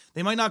like,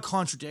 they might not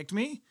contradict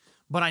me,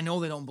 but I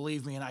know they don't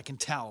believe me, and I can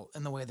tell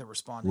in the way they're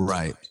responding.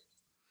 Right.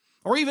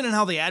 Or even in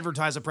how they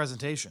advertise a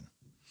presentation.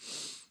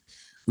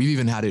 We've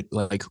even had it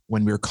like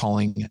when we were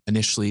calling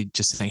initially,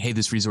 just saying, hey,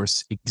 this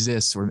resource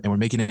exists, and we're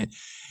making it.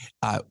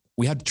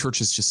 We had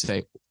churches just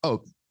say,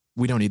 oh,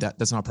 we don't need that.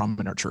 That's not a problem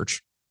in our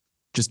church.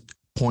 Just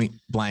point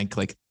blank,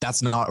 like,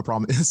 that's not a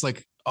problem. It's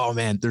like, oh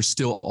man, there's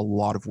still a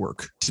lot of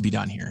work to be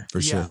done here.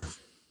 For sure.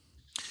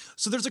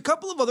 So there's a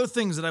couple of other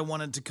things that I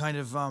wanted to kind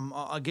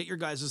of get your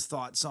guys'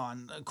 thoughts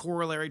on,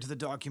 corollary to the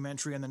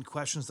documentary, and then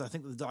questions that I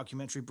think the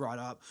documentary brought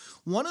up.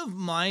 One of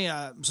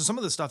my, so some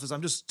of the stuff is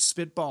I'm just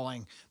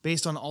spitballing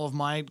based on all of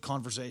my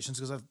conversations,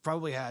 because I've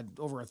probably had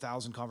over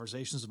 1,000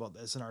 conversations about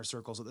this in our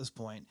circles at this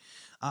point.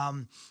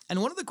 And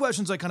one of the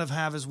questions I kind of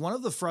have is, one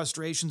of the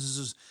frustrations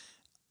is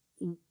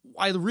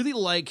I really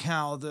like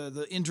how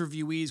the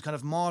interviewees kind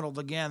of modeled,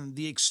 again,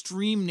 the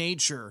extreme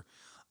nature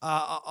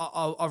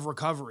of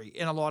recovery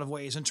in a lot of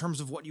ways in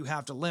terms of what you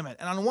have to limit.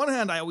 And on one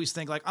hand, I always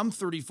think, like, I'm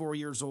 34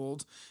 years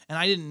old and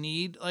I didn't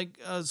need like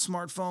a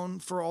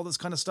smartphone for all this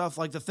kind of stuff.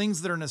 Like, the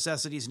things that are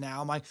necessities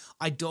now,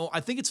 I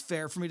think it's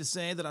fair for me to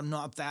say that I'm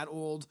not that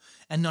old,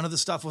 and none of the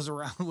stuff was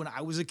around when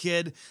I was a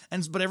kid.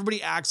 But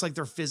everybody acts like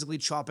they're physically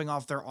chopping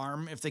off their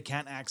arm if they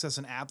can't access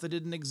an app that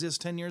didn't exist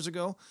 10 years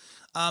ago.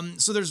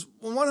 So there's,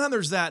 on one hand,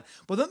 there's that,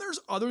 but then there's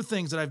other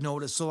things that I've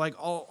noticed. So like,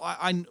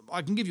 I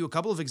can give you a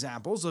couple of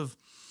examples of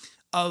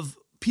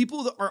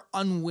people that are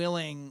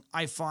unwilling,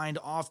 I find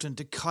often,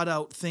 to cut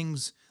out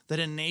things that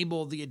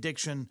enable the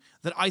addiction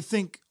that I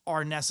think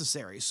are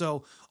necessary.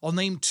 So I'll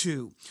name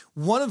two.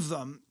 One of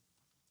them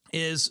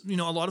is, a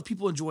lot of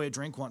people enjoy a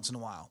drink once in a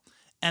while.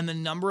 And the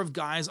number of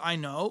guys I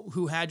know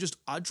who had just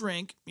a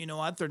drink, you know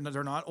what, they're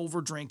not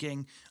over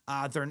drinking,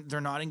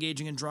 they're not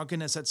engaging in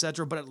drunkenness,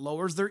 etc., but it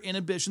lowers their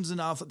inhibitions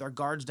enough that their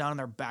guard's down and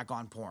they're back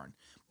on porn.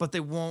 But they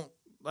won't,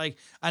 like,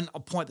 and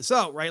I'll point this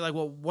out, right? Like,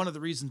 well, one of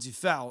the reasons you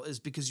fell is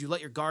because you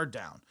let your guard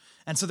down.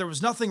 And so there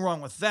was nothing wrong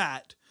with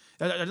that.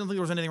 I don't think there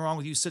was anything wrong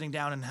with you sitting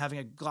down and having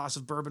a glass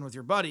of bourbon with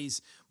your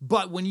buddies.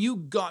 But when you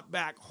got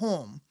back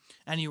home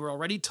and you were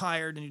already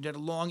tired and you did a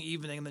long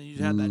evening and then you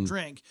had that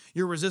drink,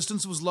 your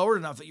resistance was lowered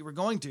enough that you were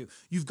going to.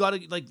 You've got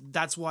to, like,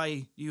 that's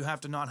why you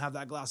have to not have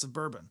that glass of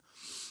bourbon,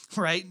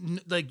 right?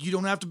 Like, you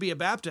don't have to be a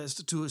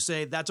Baptist to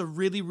say that's a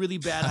really, really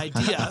bad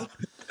idea.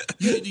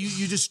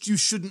 You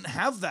shouldn't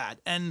have that.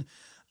 And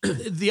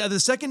the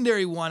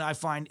secondary one I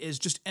find is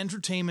just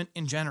entertainment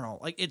in general.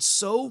 Like, it's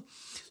so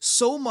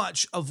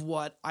much of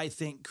what I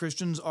think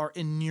Christians are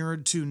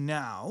inured to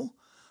now.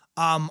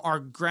 Our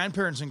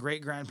grandparents and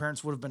great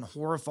grandparents would have been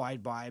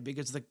horrified by,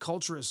 because the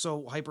culture is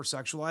so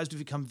hypersexualized, we've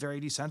become very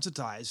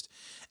desensitized.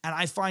 And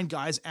I find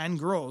guys and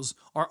girls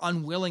are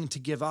unwilling to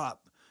give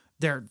up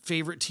their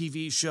favorite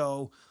TV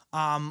show,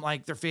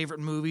 like their favorite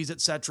movies,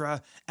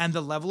 etc. And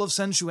the level of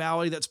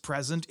sensuality that's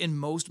present in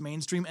most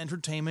mainstream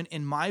entertainment,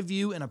 in my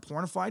view, in a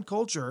pornified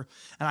culture.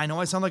 And I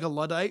know I sound like a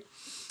Luddite,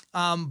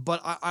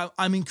 but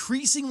I'm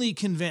increasingly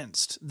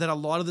convinced that a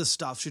lot of this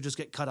stuff should just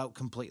get cut out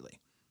completely.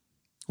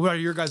 What are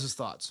your guys'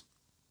 thoughts?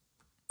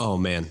 Oh,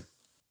 man.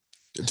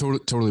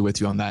 Totally with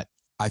you on that.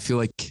 I feel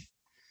like,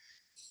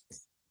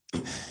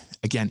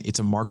 again, it's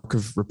a mark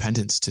of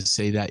repentance to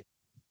say that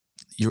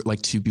you're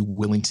like, to be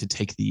willing to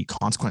take the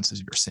consequences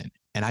of your sin.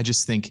 And I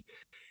just think,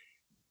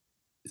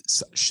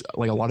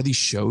 like, a lot of these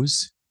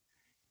shows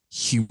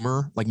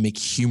make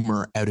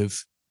humor out of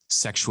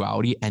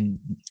sexuality and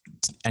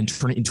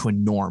turn it into a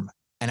norm.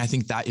 And I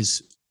think that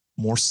is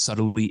more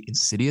subtly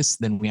insidious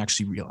than we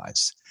actually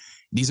realize.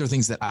 These are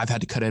things that I've had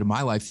to cut out of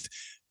my life.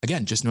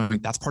 Again, just knowing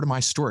that's part of my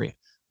story.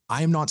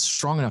 I am not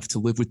strong enough to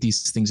live with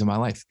these things in my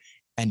life.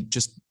 And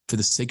just for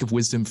the sake of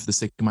wisdom, for the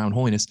sake of my own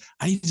holiness,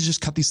 I need to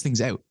just cut these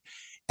things out.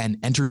 And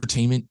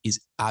entertainment is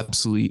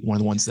absolutely one of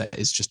the ones that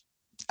is just,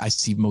 I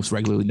see most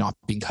regularly not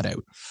being cut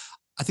out.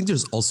 I think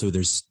there's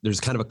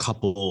kind of a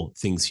couple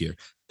things here.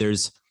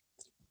 There's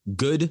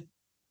good,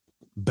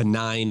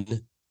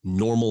 benign,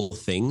 normal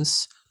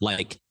things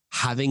like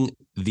having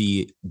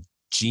the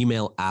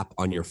Gmail app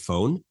on your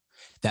phone,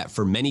 that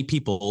for many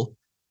people,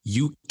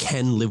 you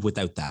can live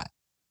without that.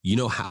 You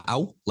know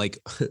how? Like,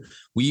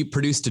 we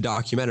produced a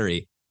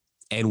documentary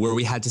and where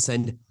we had to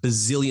send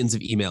bazillions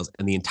of emails,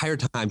 and the entire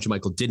time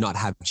Jamichael did not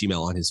have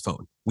Gmail on his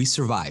phone. We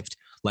survived.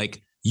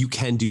 Like, you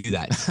can do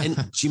that. And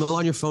Gmail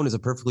on your phone is a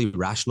perfectly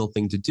rational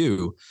thing to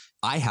do.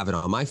 I have it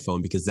on my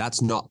phone because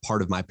that's not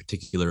part of my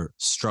particular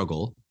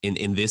struggle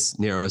in this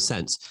narrow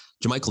sense.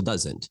 Jamichael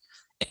doesn't.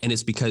 And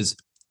it's because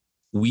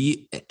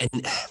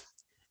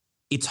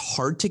it's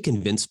hard to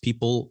convince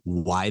people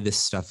why this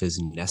stuff is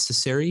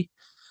necessary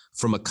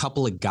from a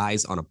couple of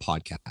guys on a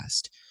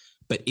podcast.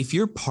 But if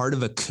you're part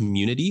of a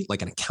community,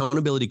 like an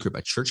accountability group,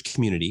 a church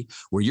community,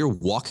 where you're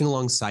walking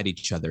alongside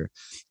each other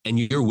and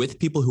you're with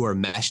people who are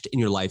meshed in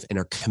your life and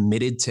are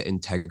committed to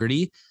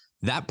integrity,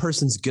 that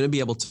person's going to be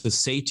able to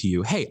say to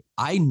you, hey,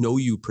 I know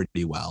you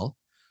pretty well.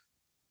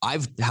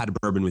 I've had a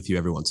bourbon with you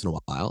every once in a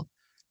while,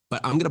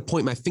 but I'm going to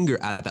point my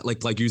finger at that.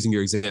 Like using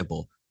your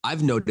example,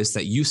 I've noticed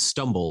that you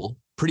stumble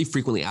pretty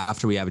frequently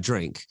after we have a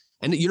drink.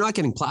 And you're not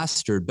getting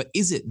plastered, but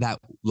is it that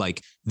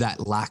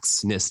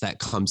laxness that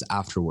comes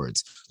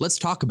afterwards? Let's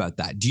talk about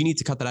that. Do you need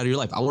to cut that out of your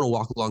life? I want to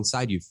walk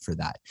alongside you for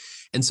that.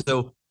 And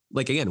so,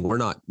 like, again,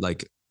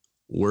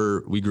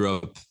 we grew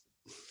up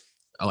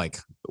like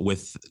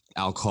with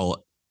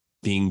alcohol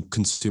being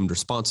consumed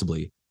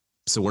responsibly.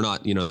 So we're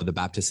not, the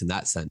Baptists in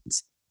that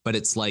sense, but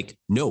it's like,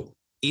 no,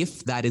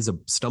 if that is a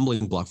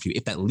stumbling block for you,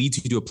 if that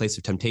leads you to a place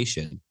of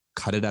temptation,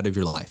 cut it out of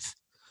your life.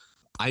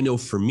 I know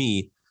for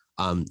me,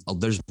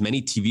 there's many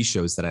TV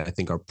shows that I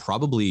think are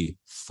probably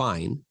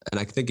fine. And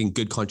I think in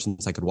good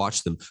conscience, I could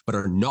watch them, but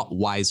are not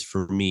wise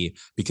for me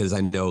because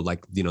I know the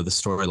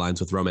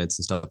storylines with romance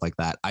and stuff like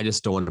that. I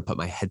just don't want to put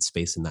my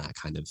headspace in that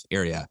kind of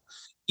area,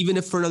 even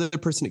if for another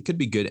person, it could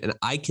be good. And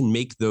I can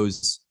make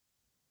those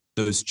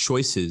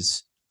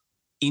choices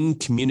in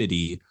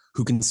community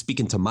who can speak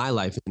into my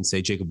life and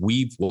say, Jacob,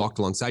 we've walked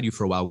alongside you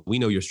for a while. We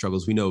know your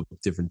struggles. We know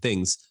different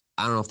things.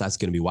 I don't know if that's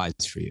going to be wise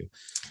for you.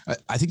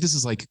 I think this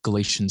is like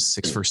Galatians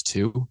 6 verse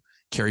 2,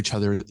 carry each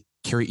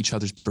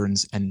other's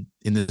burdens and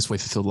in this way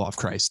fulfill the law of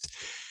Christ.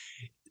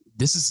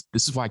 This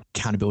is why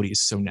accountability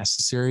is so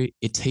necessary.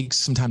 It takes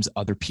sometimes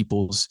other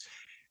people's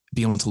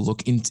being able to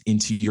look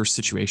into your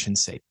situation and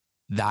say,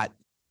 that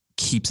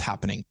keeps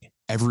happening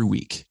every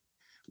week.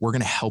 We're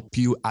going to help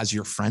you as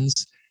your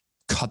friends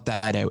cut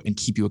that out and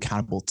keep you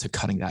accountable to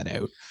cutting that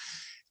out.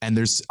 And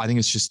I think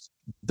it's just,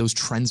 those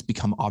trends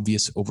become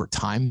obvious over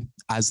time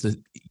as the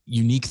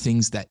unique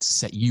things that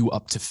set you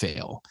up to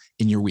fail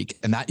in your week.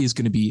 And that's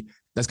going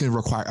to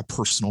require a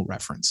personal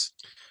reference.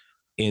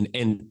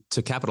 And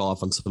to cap it all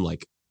off on some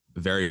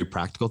very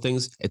practical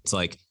things, it's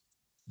like,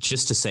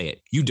 just to say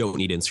it, you don't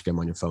need Instagram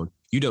on your phone.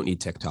 You don't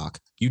need TikTok.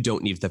 You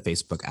don't need the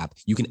Facebook app.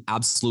 You can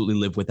absolutely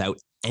live without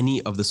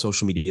any of the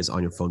social medias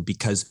on your phone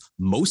because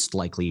most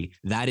likely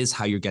that is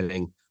how you're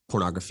getting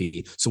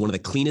pornography. So one of the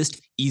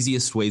cleanest,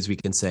 easiest ways we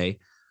can say,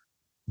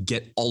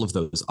 get all of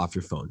those off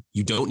your phone.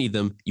 You don't need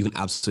them. You can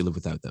absolutely live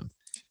without them.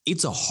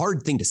 It's a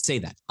hard thing to say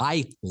that.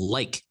 I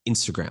like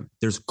Instagram.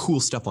 There's cool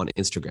stuff on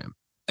Instagram.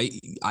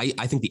 I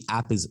think the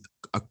app is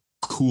a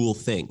cool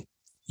thing.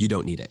 you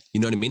don't need it.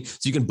 You know what I mean? So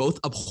you can both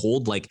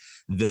uphold like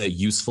the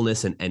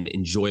usefulness and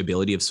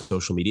enjoyability of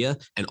social media,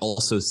 and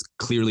also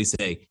clearly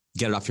say,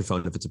 get it off your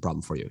phone if it's a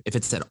problem for you. If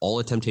it's at all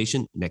a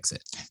temptation, nix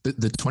it.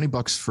 The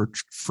 $20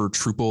 for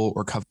Trueple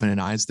or Covenant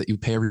Eyes that you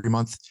pay every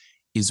month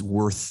is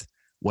worth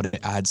what it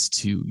adds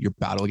to your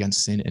battle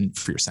against sin and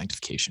for your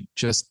sanctification.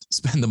 Just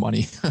spend the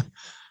money.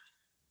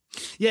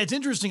 Yeah, it's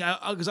interesting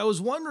because I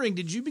was wondering,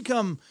 did you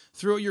become,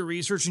 throughout your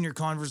research and your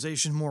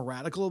conversation, more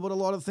radical about a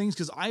lot of things?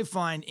 Because I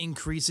find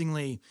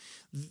increasingly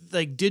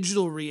like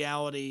digital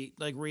reality,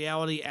 like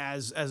reality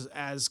as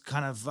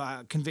kind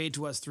of conveyed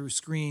to us through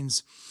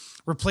screens,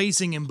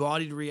 replacing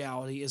embodied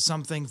reality is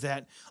something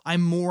that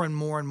I'm more and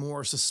more and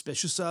more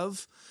suspicious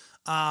of.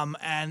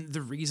 And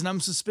the reason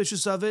I'm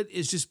suspicious of it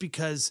is just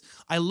because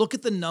I look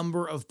at the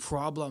number of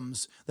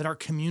problems that our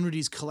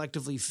communities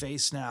collectively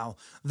face now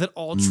that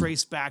all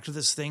trace back to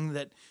this thing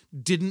that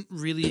didn't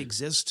really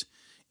exist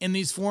in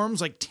these forms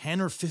like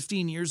 10 or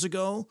 15 years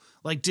ago,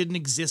 like didn't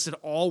exist at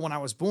all when I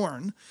was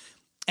born.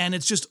 And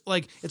it's just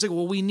like,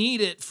 well, we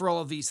need it for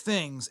all of these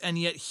things. And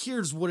yet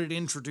here's what it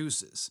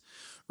introduces,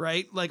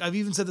 right? Like I've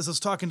even said this, I was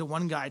talking to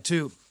one guy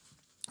too.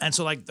 And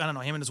so, like, I don't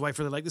know, him and his wife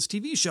really like this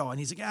TV show. And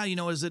he's like, yeah, you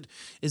know, is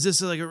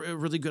this like a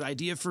really good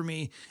idea for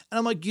me? And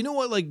I'm like, you know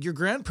what? Like, your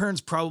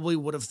grandparents probably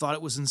would have thought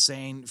it was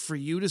insane for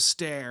you to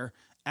stare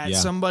at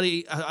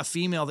somebody, a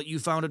female that you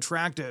found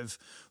attractive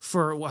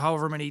for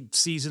however many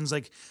seasons,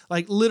 like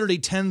literally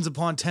tens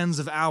upon tens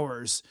of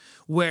hours,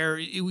 where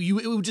it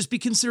would just be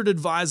considered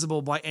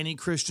advisable by any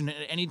Christian at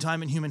any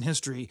time in human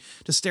history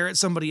to stare at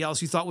somebody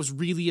else you thought was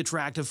really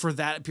attractive for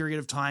that period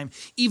of time,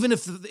 even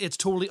if it's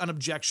totally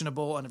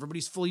unobjectionable and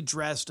everybody's fully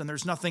dressed and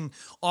there's nothing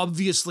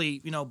obviously,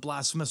 you know,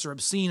 blasphemous or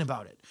obscene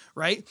about it,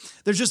 right?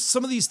 There's just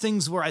some of these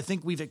things where I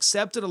think we've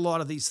accepted a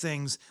lot of these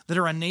things that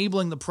are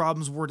enabling the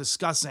problems we're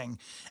discussing,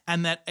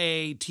 and that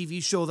a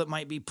TV show that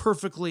might be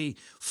perfectly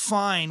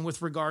fine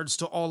with regards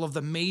to all of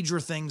the major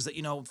things that,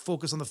 you know,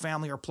 Focus on the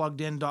Family or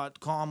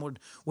PluggedIn.com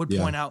would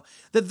point out,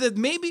 that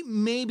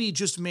maybe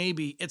just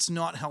maybe it's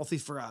not healthy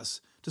for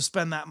us to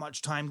spend that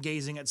much time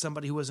gazing at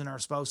somebody who isn't our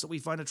spouse that we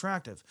find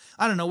attractive.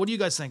 I don't know. What do you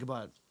guys think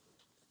about it?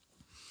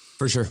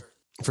 For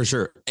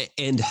sure.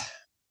 And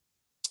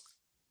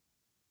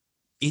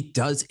it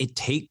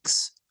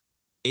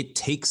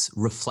takes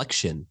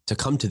reflection to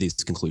come to these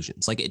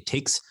conclusions. Like it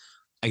takes,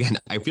 again,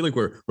 I feel like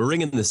we're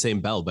ringing the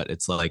same bell, but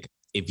it's like,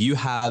 if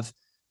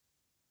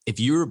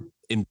you're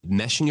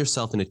enmeshing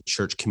yourself in a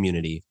church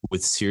community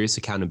with serious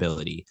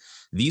accountability,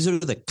 these are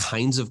the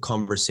kinds of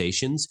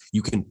conversations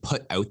you can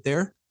put out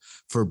there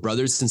for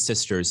brothers and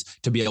sisters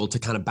to be able to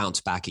kind of bounce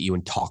back at you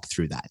and talk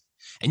through that.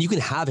 And you can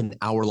have an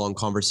hour-long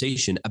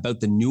conversation about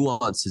the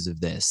nuances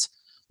of this,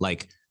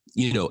 like,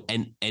 you know,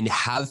 and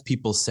have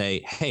people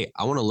say, hey,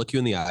 I want to look you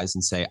in the eyes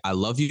and say, I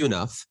love you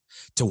enough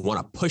to want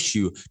to push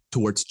you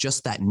towards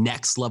just that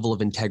next level of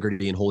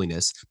integrity and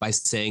holiness by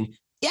saying,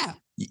 yeah,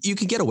 you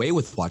can get away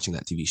with watching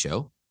that TV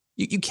show.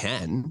 You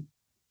can,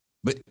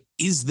 but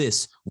is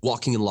this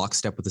walking in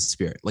lockstep with the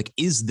Spirit? Like,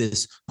 is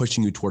this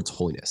pushing you towards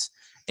holiness?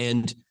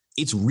 And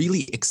it's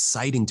really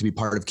exciting to be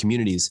part of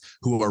communities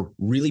who are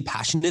really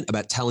passionate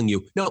about telling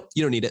you, no,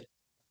 you don't need it.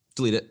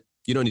 Delete it.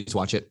 You don't need to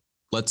watch it.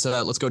 Let's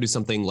go do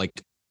something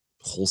like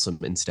wholesome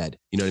instead.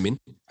 You know what I mean?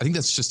 I think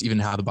that's just even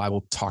how the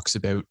Bible talks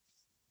about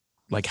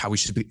like how we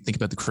should think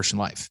about the Christian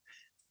life.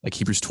 Like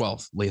Hebrews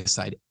 12, lay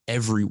aside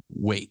every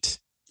weight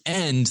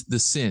and the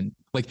sin.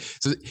 Like,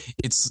 so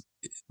it's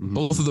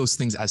both of those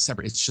things as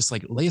separate. It's just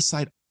like lay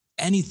aside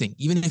anything,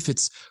 even if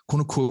it's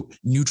quote unquote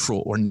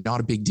neutral or not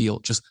a big deal.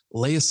 Just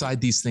lay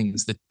aside these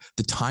things. That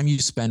the time you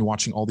spend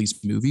watching all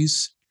these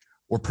movies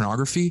or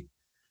pornography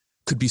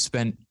could be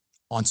spent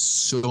on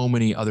so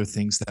many other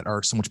things that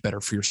are so much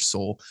better for your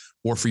soul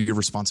or for your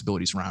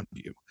responsibilities around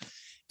you.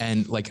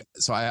 And like,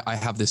 so I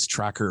have this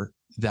tracker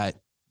that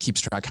keeps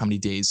track how many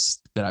days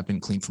that I've been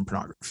clean from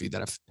pornography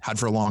that I've had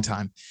for a long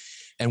time.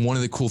 And one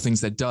of the cool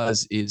things that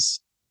does is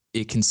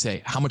it can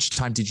say, how much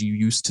time did you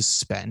used to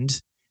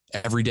spend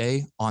every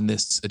day on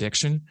this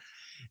addiction?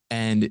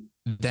 And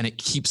then it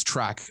keeps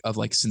track of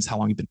like, since how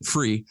long you've been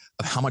free,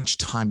 of how much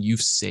time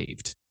you've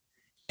saved.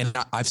 And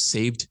I've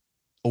saved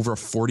over a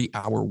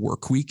 40-hour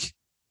work week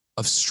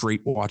of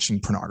straight watching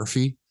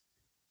pornography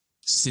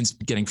since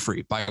getting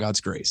free by God's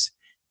grace.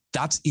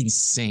 That's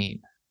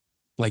insane.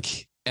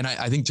 Like, and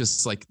I think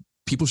just like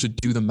people should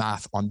do the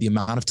math on the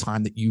amount of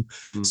time that you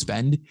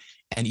spend,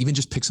 and even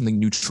just pick something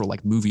neutral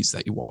like movies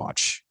that you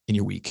watch in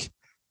your week.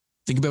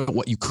 Think about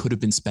what you could have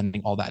been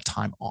spending all that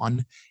time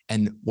on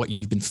and what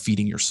you've been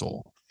feeding your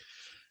soul.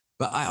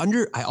 But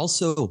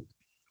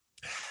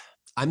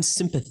I'm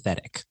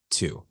sympathetic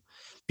too,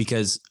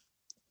 because,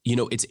 you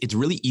know, it's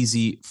really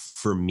easy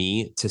for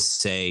me to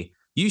say,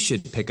 you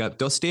should pick up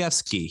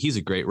Dostoevsky. He's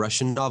a great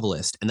Russian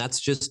novelist. And that's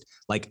just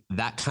like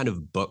that kind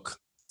of book.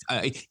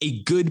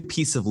 A good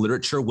piece of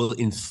literature will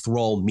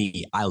enthrall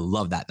me. I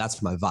love that.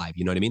 That's my vibe.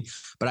 You know what I mean?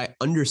 But I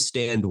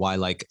understand why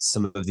like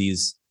some of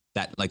these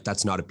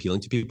that's not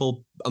appealing to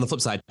people. On the flip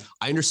side,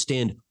 I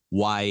understand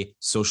why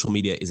social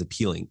media is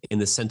appealing in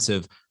the sense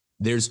of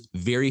there's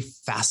very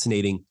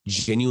fascinating,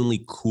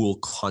 genuinely cool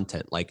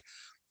content. Like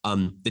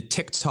the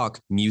TikTok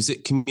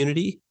music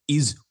community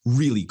is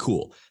really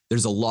cool.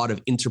 There's a lot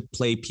of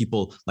interplay.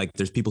 People, like,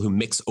 there's people who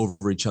mix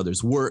over each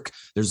other's work.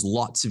 There's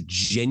lots of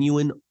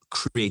genuine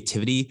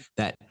creativity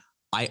that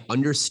I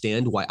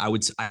understand why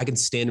I can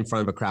stand in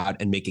front of a crowd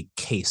and make a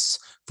case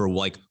for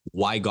like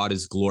why God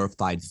is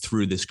glorified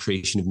through this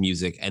creation of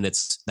music. And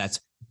that's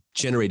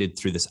generated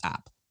through this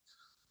app.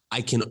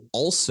 I can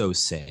also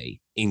say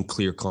in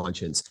clear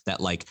conscience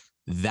that like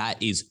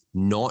that is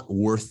not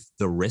worth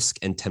the risk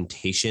and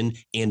temptation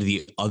and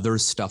the other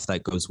stuff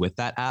that goes with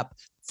that app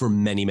for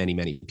many, many,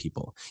 many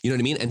people. You know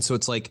what I mean? And so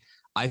it's like,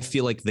 I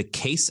feel like the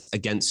case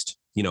against,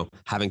 you know,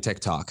 having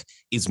TikTok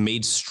is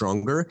made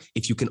stronger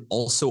if you can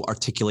also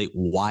articulate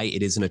why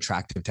it is an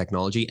attractive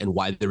technology and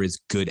why there is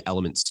good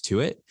elements to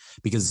it,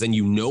 because then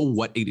you know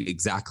what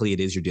exactly it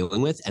is you're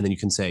dealing with. And then you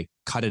can say,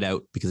 cut it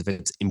out, because if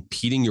it's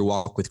impeding your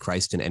walk with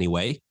Christ in any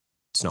way,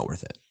 it's not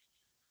worth it.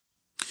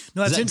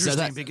 No, that's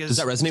interesting because does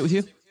that resonate with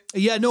you?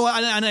 Yeah, no,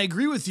 and I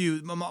agree with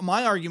you.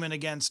 My argument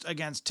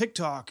against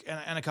TikTok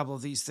and a couple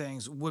of these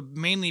things would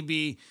mainly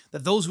be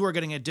that those who are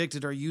getting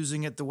addicted are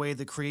using it the way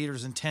the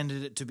creators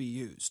intended it to be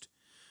used.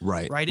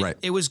 Right.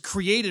 It was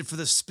created for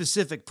the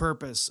specific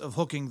purpose of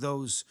hooking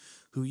those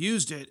who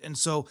used it. And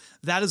so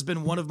that has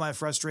been one of my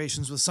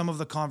frustrations with some of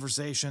the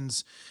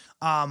conversations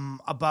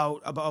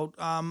about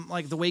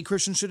like the way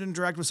Christians should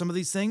interact with some of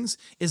these things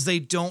is they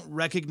don't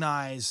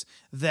recognize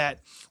that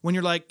when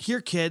you're like,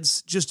 here,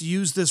 kids, just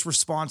use this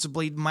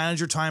responsibly, manage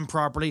your time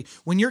properly.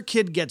 When your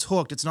kid gets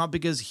hooked, it's not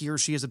because he or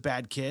she is a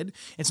bad kid.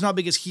 It's not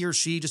because he or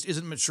she just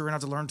isn't mature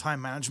enough to learn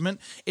time management.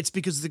 It's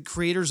because the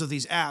creators of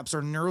these apps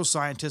are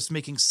neuroscientists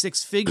making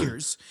six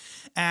figures.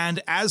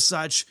 And as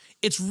such,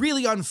 it's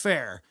really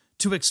unfair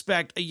to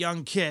expect a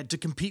young kid to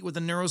compete with a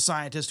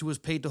neuroscientist who was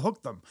paid to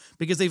hook them,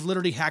 because they've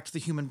literally hacked the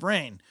human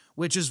brain,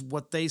 which is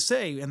what they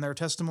say in their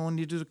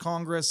testimony to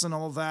Congress and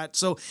all of that.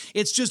 So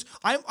it's just,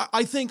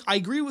 I think I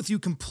agree with you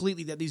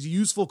completely that these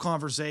useful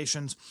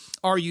conversations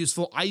are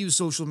useful. I use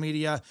social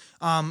media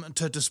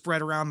to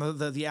spread around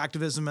the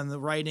activism and the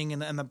writing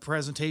and the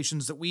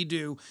presentations that we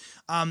do.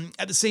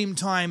 At the same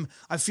time,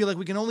 I feel like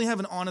we can only have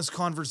an honest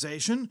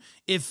conversation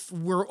if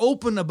we're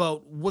open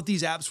about what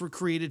these apps were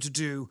created to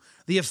do,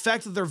 the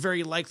effect that they're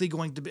very likely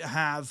going to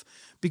have,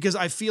 because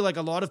I feel like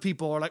a lot of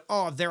people are like,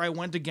 oh, there I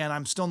went again.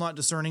 I'm still not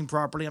discerning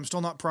properly. I'm still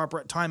not proper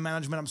at time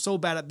management. I'm so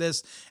bad at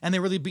this. And they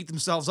really beat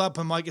themselves up.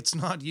 I'm like, it's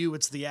not you,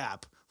 it's the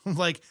app.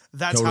 Like,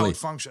 that's totally how it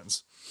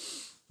functions.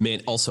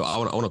 Man, also, I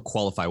want to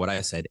qualify what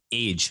I said.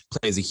 Age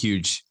plays a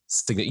huge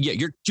thing.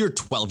 Yeah, your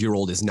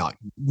 12-year-old is not.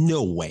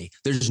 No way.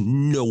 There's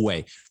no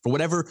way. For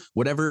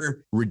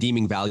whatever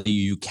redeeming value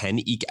you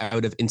can eke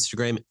out of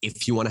Instagram,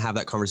 if you want to have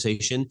that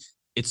conversation,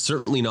 it's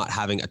certainly not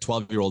having a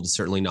 12-year-old is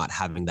certainly not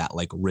having that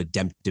like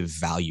redemptive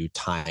value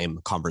time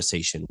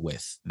conversation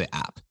with the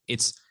app.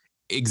 It's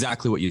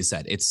exactly what you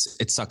said. It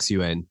sucks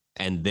you in,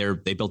 and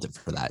they built it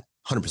for that.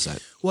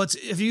 100%. Well,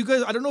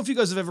 I don't know if you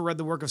guys have ever read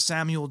the work of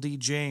Samuel D.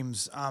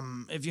 James.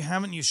 If you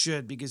haven't, you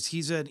should, because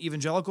he's an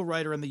evangelical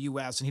writer in the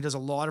U.S. and he does a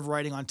lot of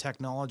writing on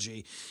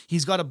technology.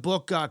 He's got a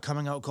book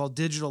coming out called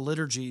Digital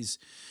Liturgies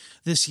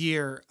this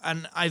year,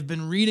 and I've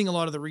been reading a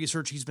lot of the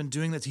research he's been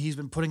doing that he's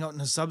been putting out in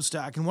his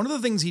Substack. And one of the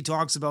things he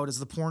talks about is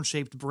the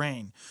porn-shaped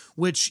brain,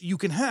 which you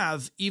can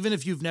have even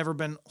if you've never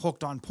been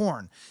hooked on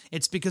porn.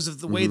 It's because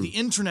of the way the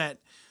internet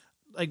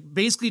like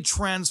basically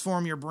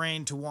transform your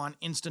brain to want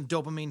instant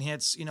dopamine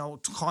hits,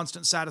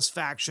 constant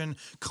satisfaction,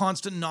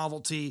 constant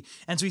novelty.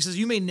 And so he says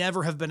you may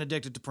never have been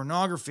addicted to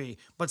pornography,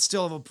 but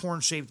still have a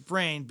porn-shaped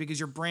brain because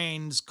your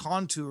brain's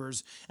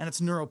contours and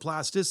its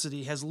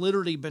neuroplasticity has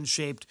literally been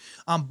shaped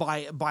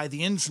by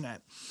the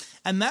internet.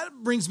 And that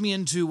brings me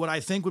into what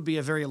I think would be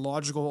a very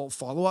logical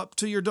follow-up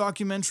to your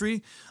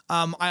documentary.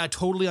 I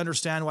totally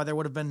understand why there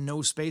would have been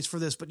no space for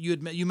this, but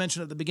you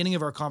mentioned at the beginning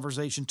of our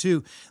conversation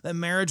too that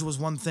marriage was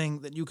one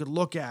thing that you could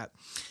look at.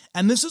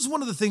 And this is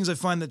one of the things I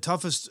find the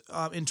toughest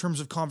in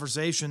terms of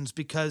conversations,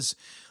 because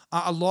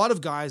a lot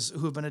of guys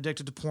who have been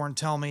addicted to porn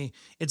tell me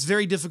it's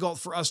very difficult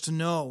for us to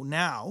know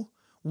now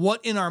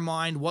what in our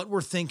mind, what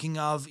we're thinking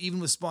of,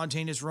 even with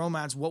spontaneous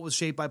romance, what was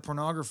shaped by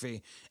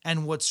pornography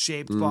and what's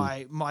shaped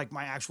by my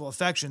actual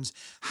affections.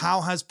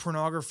 How has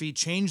pornography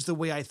changed the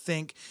way I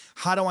think?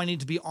 How do I need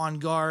to be on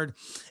guard?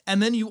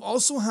 And then you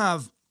also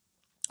have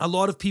a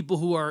lot of people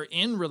who are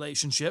in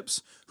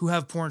relationships who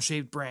have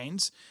porn-shaped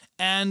brains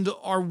and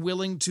are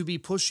willing to be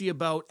pushy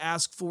about,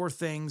 ask for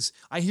things.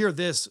 I hear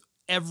this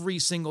every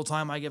single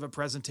time I give a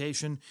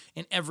presentation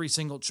in every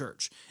single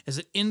church, is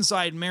that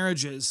inside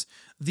marriages,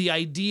 the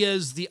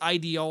ideas, the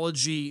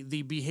ideology,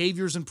 the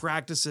behaviors and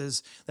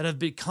practices that have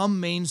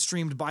become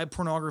mainstreamed by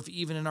pornography,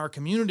 even in our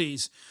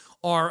communities,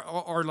 are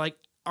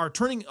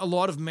turning a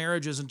lot of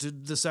marriages into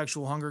the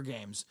sexual Hunger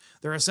Games.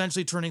 They're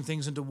essentially turning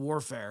things into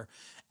warfare.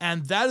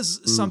 And that is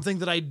something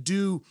that I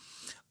do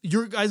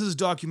your guys'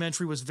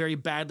 documentary was very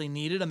badly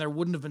needed, and there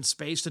wouldn't have been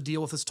space to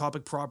deal with this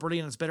topic properly,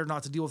 and it's better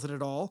not to deal with it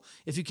at all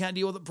if you can't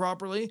deal with it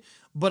properly.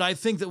 But I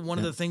think that one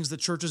of the things that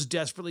churches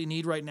desperately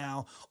need right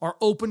now are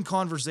open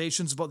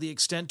conversations about the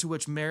extent to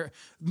which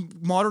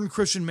modern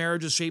Christian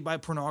marriage is shaped by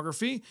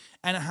pornography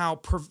and how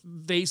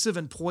pervasive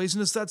and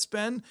poisonous that's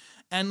been.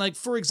 And like,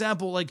 for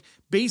example, like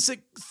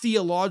basic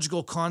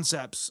theological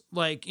concepts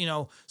like,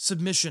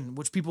 submission,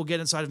 which people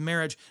get inside of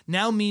marriage,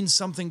 now means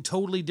something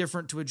totally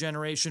different to a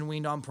generation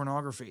weaned on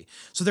pornography.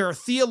 So there are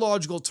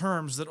theological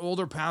terms that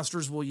older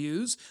pastors will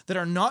use that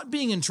are not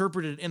being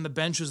interpreted in the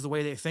benches the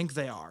way they think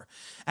they are.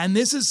 And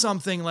this is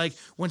something like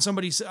when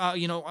somebody,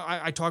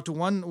 I talked to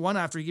one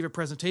after he gave a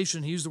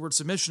presentation, he used the word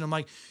submission. I'm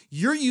like,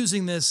 you're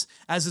using this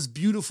as this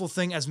beautiful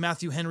thing, as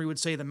Matthew Henry would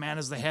say, the man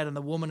is the head and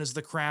the woman is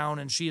the crown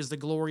and she is the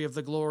glory of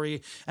the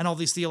glory, and all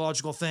these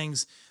theological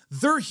things.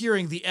 They're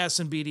hearing the S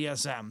in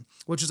BDSM,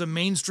 which is a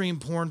mainstream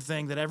porn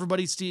thing that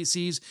everybody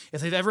sees.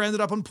 If they've ever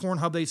ended up on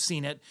Pornhub, they've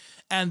seen it.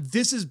 And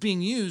this is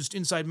being used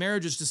inside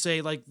marriages to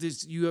say, like,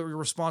 this, you are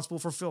responsible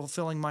for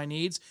fulfilling my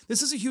needs.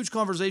 This is a huge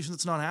conversation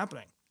that's not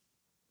happening.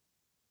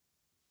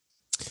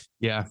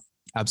 Yeah,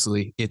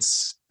 absolutely.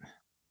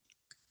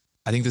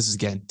 I think this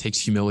again takes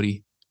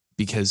humility,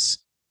 because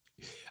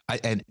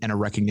and a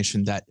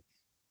recognition that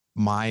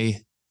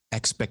my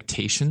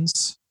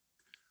expectations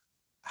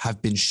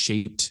have been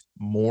shaped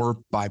more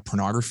by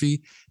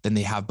pornography than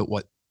they have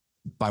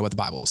by what the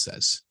Bible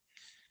says,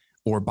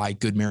 or by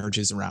good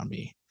marriages around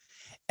me.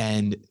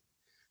 And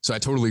so I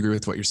totally agree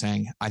with what you're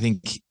saying. I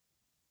think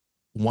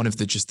one of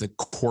the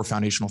core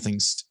foundational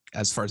things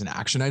as far as an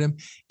action item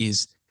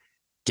is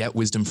get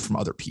wisdom from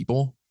other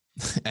people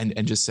and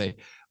just say,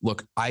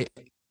 look, I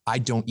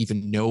don't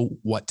even know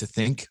what to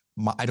think.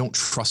 I don't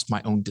trust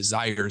my own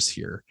desires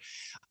here.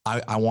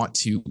 I want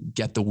to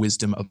get the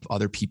wisdom of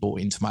other people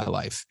into my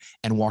life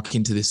and walk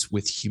into this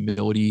with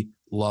humility,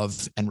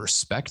 love, and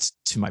respect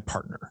to my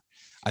partner.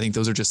 I think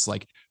those are just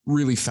like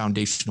really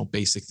foundational,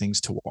 basic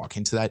things to walk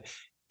into that.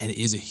 And it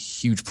is a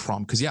huge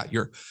problem because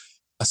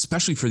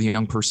especially for the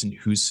young person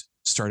who's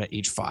start at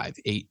age 5,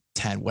 8,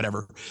 10,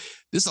 whatever,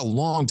 this is a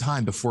long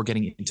time before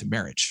getting into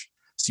marriage.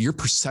 So your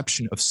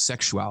perception of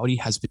sexuality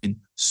has been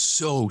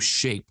so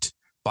shaped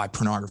by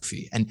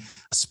pornography. And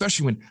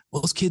especially when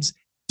those kids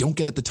don't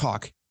get the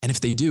talk. And if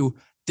they do,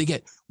 they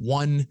get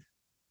one,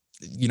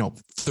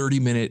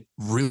 30-minute,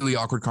 really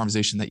awkward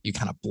conversation that you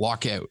kind of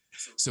block out.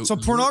 So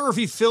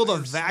pornography filled a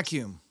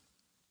vacuum.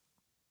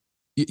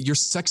 Your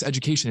sex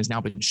education has now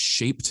been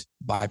shaped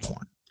by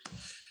porn.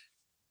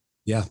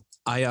 Yeah.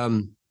 I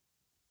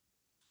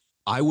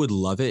would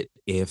love it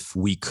if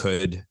we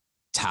could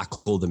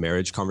tackle the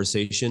marriage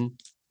conversation.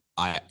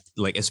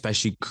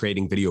 Especially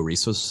creating video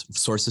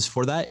sources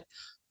for that.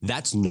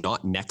 That's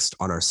not next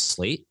on our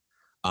slate.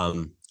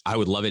 I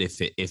would love it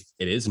if it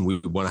is, and we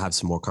want to have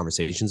some more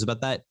conversations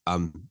about that.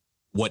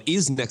 What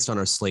is next on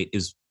our slate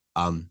is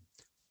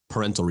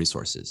parental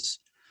resources.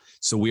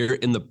 So we're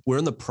in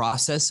the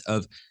process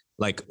of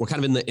we're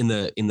kind of in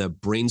the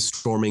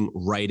brainstorming,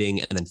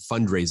 writing, and then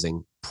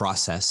fundraising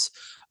process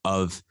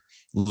of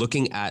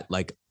looking at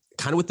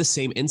kind of with the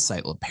same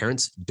insight.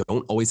 Parents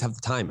don't always have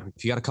the time.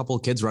 If you got a couple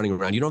of kids running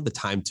around, you don't have the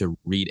time to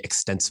read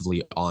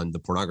extensively on the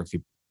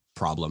pornography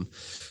problem.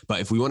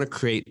 But if we want to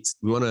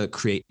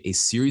create a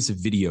series of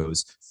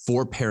videos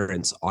for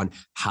parents on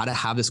how to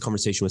have this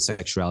conversation with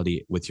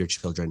sexuality with your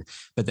children,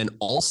 but then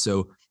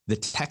also the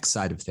tech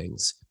side of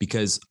things,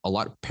 because a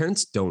lot of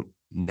parents don't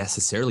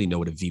necessarily know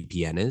what a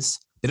VPN is.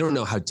 They don't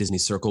know how Disney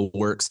Circle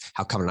works,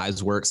 how Covenant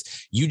Eyes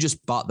works. You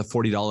just bought the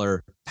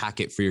 $40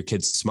 packet for your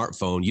kid's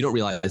smartphone. You don't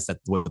realize that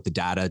with the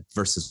data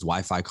versus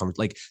Wi-Fi,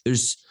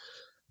 there's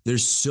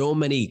so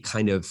many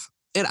kind of,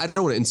 and I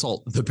don't want to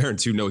insult the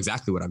parents who know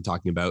exactly what I'm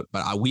talking about,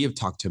 but we have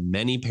talked to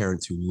many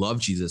parents who love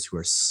Jesus,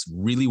 who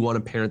really want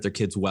to parent their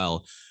kids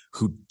well,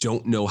 who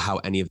don't know how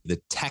any of the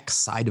tech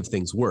side of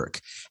things work.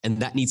 And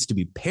that needs to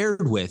be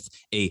paired with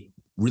a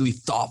really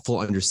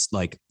thoughtful,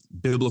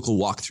 biblical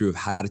walkthrough of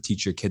how to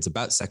teach your kids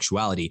about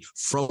sexuality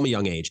from a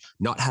young age,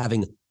 not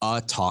having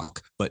a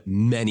talk, but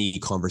many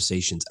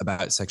conversations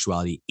about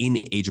sexuality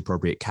in age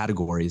appropriate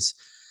categories.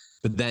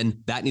 But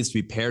then that needs to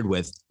be paired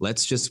with,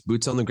 let's just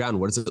boots on the ground.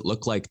 What does it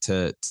look like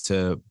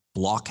to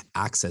block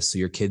access so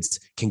your kids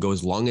can go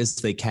as long as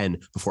they can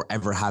before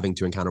ever having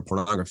to encounter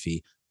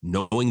pornography,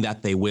 knowing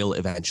that they will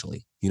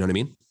eventually? You know what I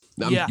mean?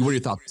 Yeah. What are your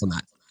thoughts on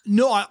that?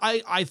 No,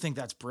 I think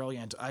that's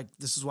brilliant.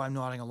 This is why I'm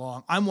nodding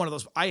along. I'm one of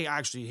those. I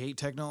actually hate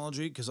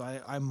technology because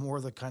I'm more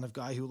the kind of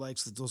guy who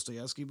likes the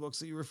Dostoevsky books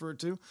that you referred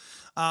to.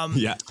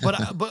 Yeah.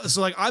 but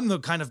so I'm the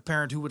kind of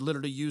parent who would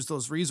literally use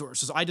those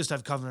resources. I just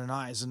have Covenant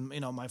Eyes, and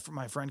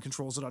my friend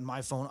controls it on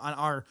my phone.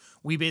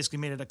 We basically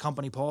made it a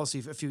company policy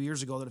a few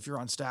years ago that if you're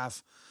on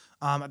staff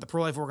at the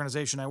pro-life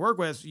organization I work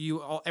with,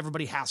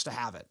 everybody has to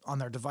have it on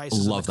their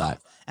devices. Love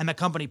that. And the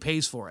company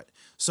pays for it.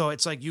 So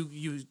it's like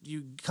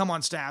you come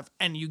on staff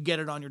and you get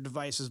it on your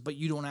devices, but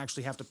you don't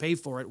actually have to pay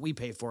for it. We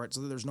pay for it,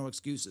 so there's no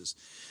excuses.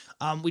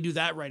 We do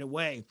that right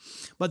away.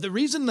 But the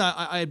reason that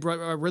I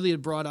really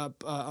had brought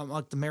up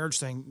like the marriage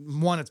thing,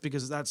 one, it's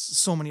because that's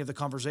so many of the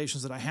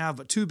conversations that I have,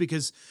 but two,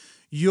 because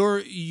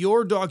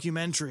your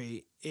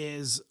documentary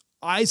is,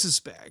 I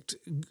suspect,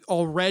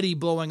 already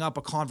blowing up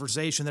a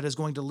conversation that is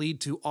going to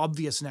lead to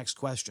obvious next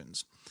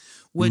questions,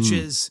 which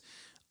is,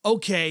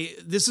 okay,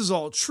 this is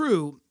all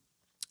true.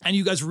 And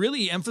you guys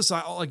really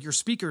emphasize, like your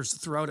speakers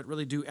throughout it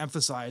really do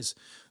emphasize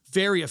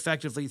very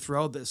effectively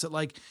throughout this, that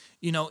like,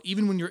 you know,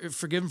 even when you're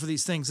forgiven for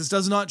these things, this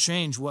does not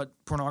change what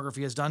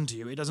pornography has done to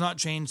you. It does not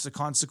change the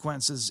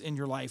consequences in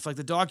your life. Like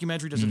the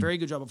documentary does a very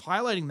good job of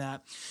highlighting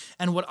that.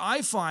 And what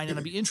I find, and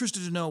I'd be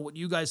interested to know what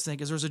you guys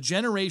think, is there's a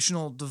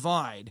generational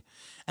divide.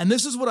 And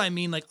this is what I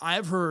mean. Like I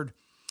have heard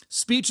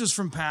speeches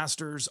from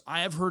pastors.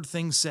 I have heard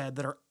things said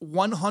that are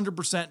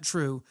 100%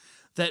 true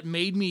that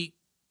made me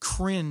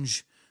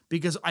cringe,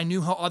 because I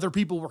knew how other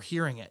people were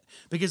hearing it.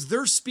 Because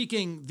they're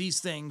speaking these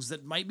things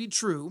that might be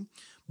true,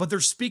 but they're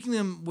speaking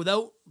them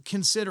without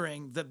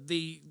considering that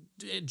the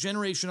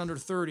generation under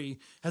 30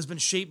 has been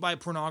shaped by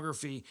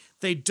pornography.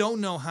 They don't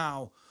know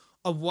how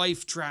a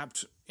wife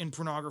trapped in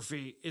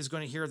pornography is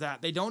going to hear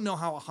that. They don't know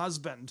how a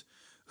husband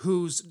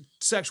whose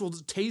sexual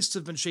tastes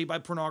have been shaped by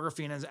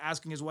pornography and is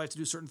asking his wife to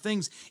do certain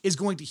things is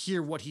going to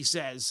hear what he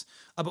says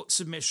about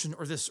submission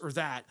or this or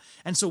that.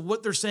 And so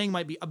what they're saying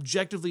might be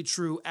objectively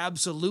true,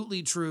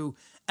 absolutely true.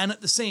 And at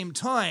the same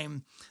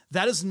time,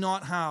 that is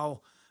not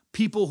how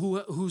people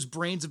whose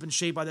brains have been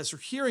shaped by this are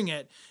hearing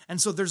it. And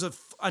so there's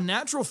a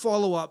natural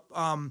follow-up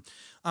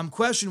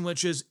question,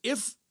 which is,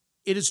 if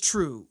it is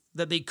true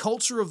that the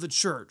culture of the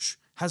church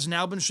has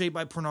now been shaped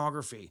by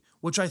pornography,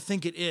 which I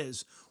think it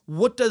is,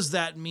 what does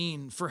that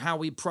mean for how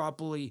we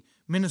properly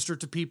minister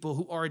to people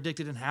who are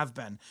addicted and have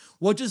been?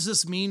 What does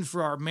this mean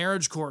for our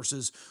marriage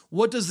courses?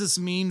 What does this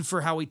mean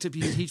for how we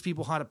teach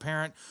people how to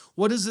parent?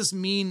 What does this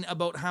mean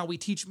about how we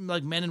teach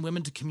like men and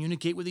women to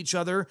communicate with each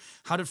other,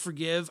 how to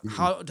forgive,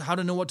 how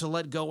to know what to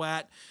let go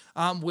at,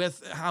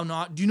 with how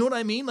not? Do you know what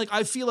I mean? Like,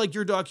 I feel like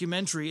your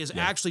documentary is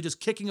actually just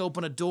kicking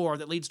open a door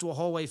that leads to a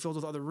hallway filled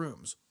with other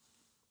rooms.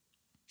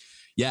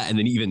 Yeah. And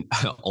then even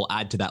I'll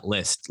add to that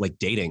list, like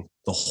dating,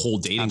 the whole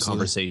dating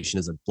conversation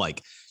is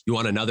like, you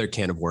want another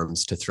can of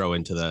worms to throw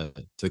into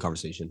the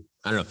conversation.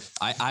 I don't know.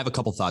 I have a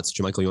couple thoughts.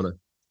 Jermichael, you want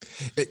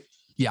to?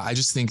 Yeah, I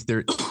just think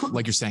there,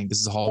 like you're saying, this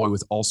is a hallway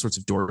with all sorts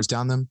of doors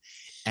down them.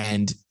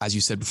 And as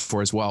you said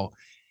before as well,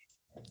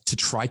 to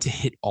try to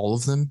hit all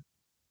of them,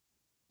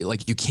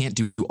 like you can't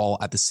do all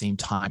at the same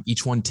time.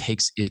 Each one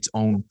takes its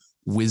own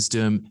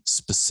wisdom,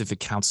 specific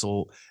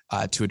counsel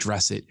to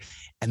address it.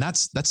 And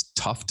that's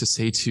tough to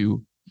say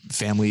to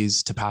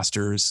families, to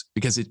pastors,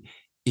 because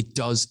it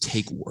does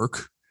take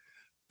work.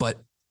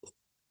 But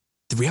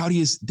the reality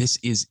is this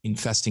is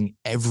infesting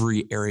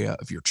every area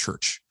of your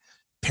church.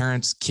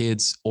 Parents,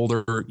 kids,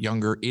 older,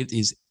 younger, it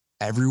is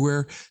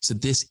everywhere. So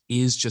this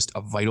is just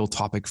a vital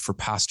topic for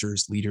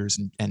pastors, leaders,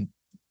 and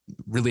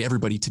really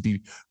everybody to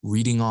be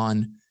reading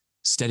on,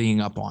 studying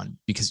up on,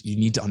 because you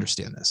need to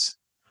understand this.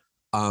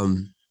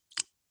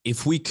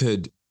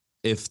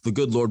 If the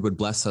good Lord would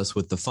bless us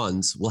with the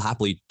funds, we'll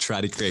happily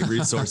try to create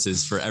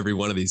resources for every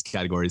one of these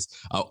categories.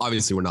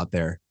 Obviously, we're not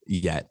there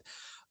yet.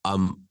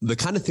 The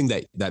kind of thing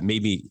that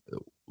made me,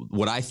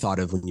 what I thought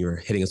of when you were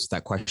hitting us with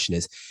that question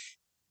is,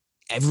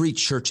 every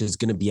church is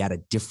going to be at a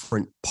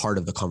different part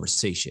of the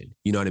conversation.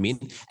 You know what I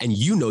mean? And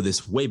you know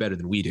this way better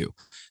than we do.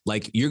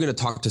 Like, you're going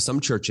to talk to some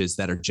churches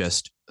that are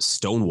just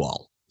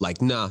stonewall,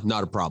 like, nah,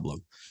 not a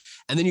problem.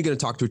 And then you're going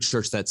to talk to a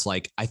church that's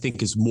like, I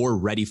think is more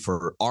ready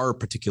for our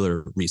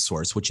particular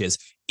resource, which is,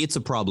 it's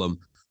a problem.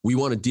 We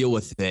want to deal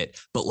with it.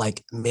 But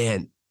like,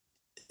 man,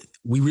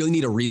 we really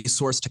need a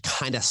resource to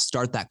kind of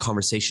start that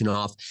conversation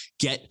off,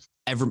 get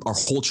our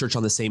whole church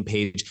on the same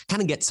page,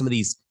 kind of get some of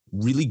these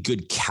really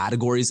good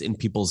categories in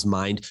people's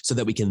mind so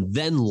that we can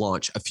then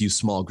launch a few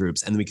small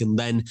groups, and we can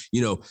then,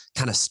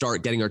 kind of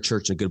start getting our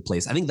church in a good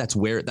place. I think that's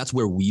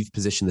where we've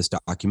positioned this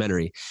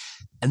documentary.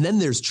 And then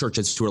there's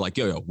churches who are like,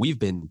 we've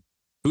been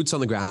boots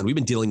on the ground. We've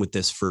been dealing with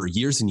this for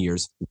years and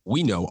years.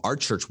 We know our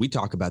church, we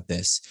talk about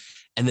this.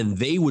 And then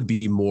they would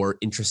be more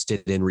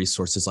interested in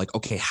resources like,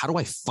 okay, how do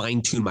I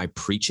fine tune my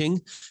preaching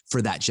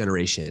for that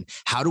generation?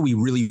 How do we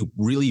really,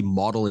 really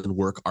model and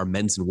work our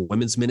men's and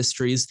women's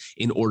ministries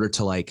in order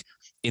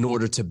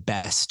to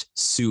best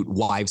suit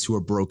wives who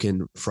are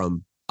broken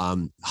from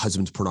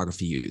husband's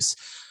pornography use?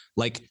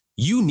 Like,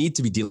 you need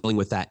to be dealing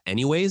with that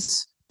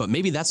anyways, but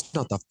maybe that's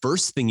not the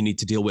first thing you need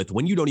to deal with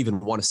when you don't even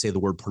want to say the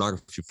word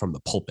pornography from the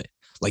pulpit.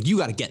 Like, you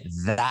got to get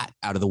that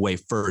out of the way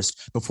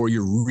first before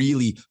you're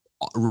really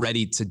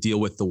ready to deal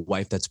with the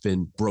wife that's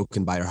been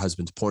broken by her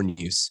husband's porn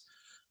use.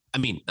 I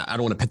mean, I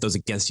don't want to pit those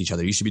against each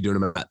other. You should be doing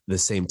them at the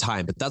same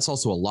time, but that's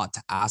also a lot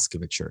to ask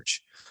of a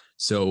church.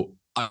 So,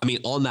 I mean,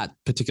 on that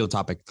particular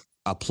topic,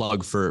 a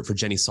plug for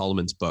Jenny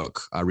Solomon's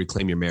book,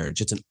 Reclaim Your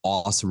Marriage. It's an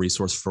awesome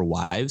resource for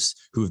wives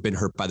who have been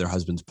hurt by their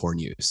husband's porn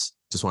use.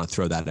 Just want to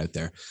throw that out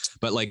there.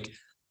 But like,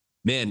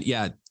 man,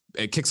 yeah,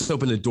 it kicks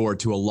open the door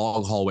to a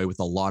long hallway with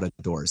a lot of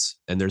doors.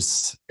 And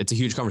it's a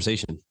huge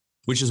conversation,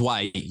 which is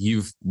why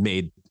you've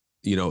made,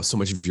 so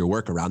much of your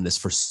work around this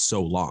for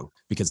so long,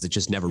 because it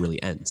just never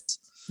really ends.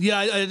 Yeah,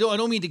 I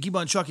don't mean to keep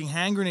on chucking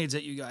hand grenades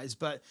at you guys,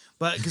 but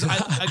because I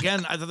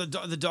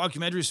thought the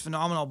documentary is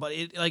phenomenal, but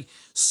it like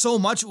so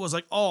much it was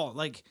like,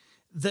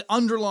 the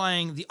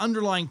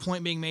underlying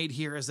point being made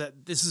here is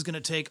that this is going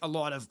to take a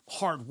lot of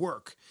hard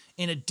work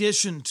in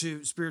addition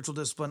to spiritual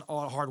discipline, a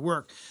lot of hard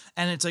work.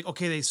 And it's like,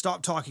 okay, they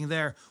stopped talking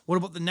there. What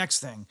about the next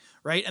thing?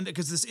 Right. And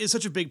because this is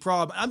such a big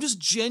problem, I'm just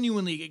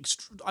genuinely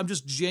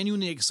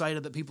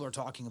excited that people are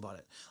talking about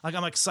it. Like,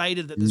 I'm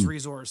excited that this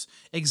resource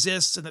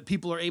exists and that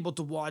people are able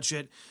to watch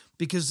it,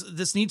 because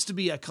this needs to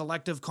be a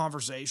collective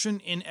conversation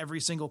in every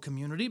single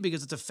community,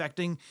 because it's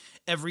affecting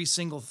every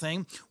single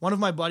thing. One of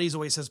my buddies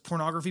always says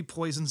pornography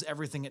poisons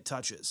everything it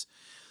touches.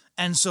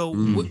 And so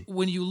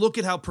when you look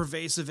at how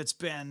pervasive it's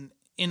been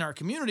in our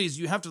communities,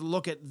 you have to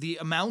look at the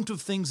amount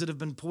of things that have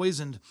been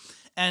poisoned.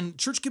 And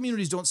church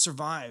communities don't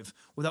survive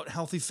without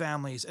healthy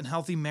families and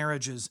healthy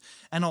marriages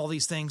and all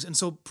these things. And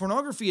so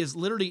pornography is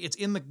literally, it's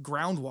in the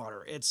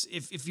groundwater. It's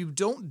if you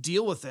don't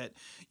deal with it,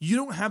 you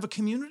don't have a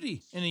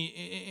community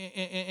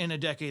in a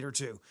decade or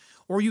two,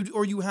 or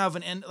you have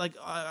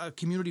a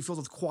community filled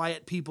with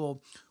quiet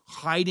people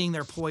hiding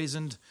their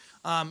poisoned,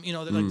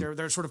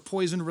 they're sort of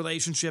poisoned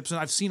relationships. And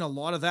I've seen a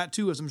lot of that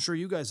too, as I'm sure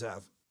you guys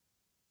have.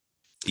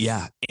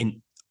 Yeah.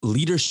 And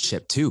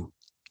leadership too.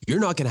 You're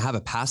not going to have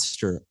a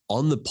pastor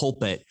on the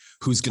pulpit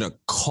who's going to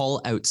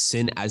call out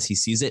sin as he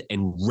sees it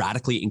and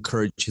radically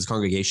encourage his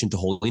congregation to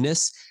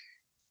holiness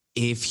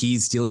if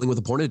he's dealing with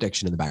a porn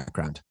addiction in the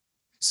background.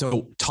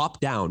 So top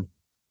down,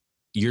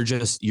 your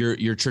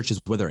church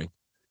is withering.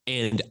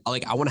 And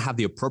like, I want to have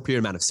the appropriate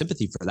amount of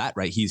sympathy for that,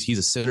 right? He's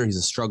a sinner, he's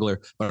a struggler,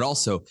 but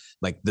also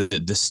like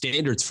the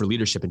standards for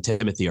leadership in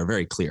Timothy are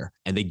very clear,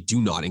 and they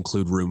do not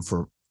include room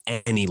for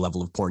any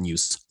level of porn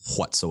use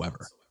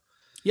whatsoever.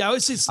 Yeah, I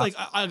would say it's like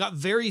I got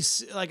very,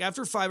 like,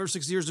 after 5 or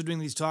 6 years of doing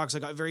these talks, I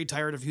got very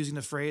tired of using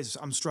the phrase,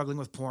 I'm struggling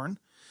with porn.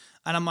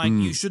 And I'm like,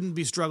 you shouldn't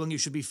be struggling, you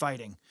should be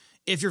fighting.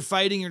 If you're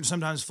fighting, you're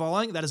sometimes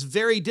falling. That is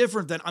very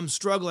different than I'm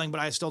struggling,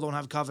 but I still don't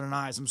have covenant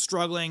eyes. I'm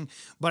struggling,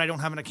 but I don't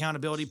have an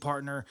accountability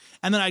partner.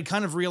 And then I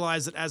kind of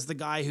realized that as the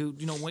guy who,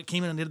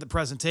 came in and did the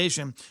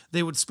presentation,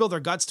 they would spill their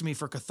guts to me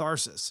for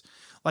catharsis.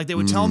 Like, they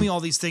would tell me all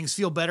these things,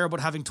 feel better about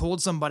having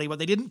told somebody, but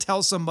they didn't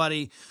tell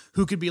somebody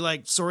who could be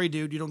like, sorry,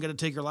 dude, you don't get to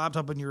take your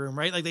laptop in your room,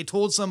 right? Like, they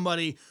told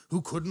somebody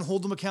who couldn't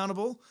hold them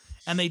accountable.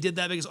 And they did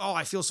that because,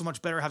 I feel so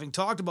much better having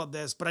talked about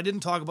this, but I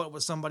didn't talk about it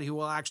with somebody who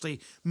will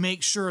actually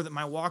make sure that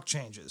my walk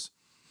changes.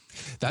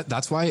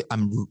 That's why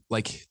I'm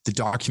like, the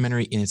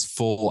documentary in its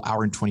full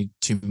hour and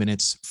 22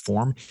 minutes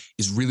form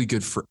is really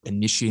good for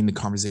initiating the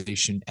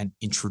conversation and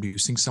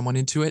introducing someone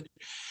into it.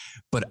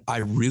 But I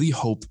really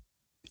hope,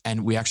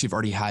 and we actually have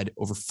already had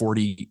over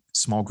 40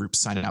 small groups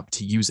signing up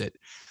to use it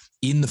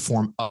in the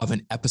form of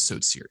an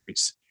episode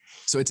series.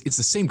 So it's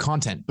the same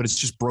content, but it's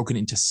just broken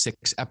into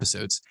 6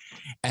 episodes.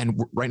 And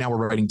right now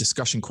we're writing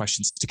discussion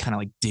questions to kind of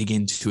like dig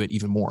into it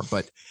even more.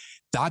 But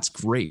that's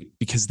great,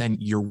 because then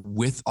you're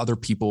with other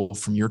people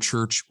from your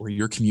church or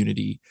your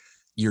community.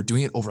 You're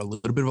doing it over a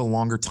little bit of a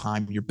longer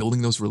time. You're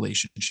building those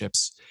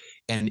relationships,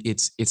 and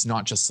it's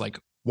not just like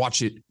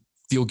watch it,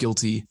 feel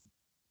guilty,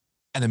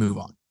 and then move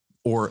on,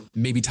 or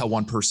maybe tell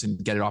one person,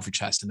 get it off your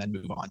chest, and then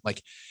move on.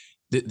 Like,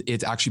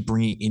 it's actually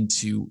bringing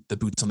into the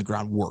boots on the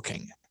ground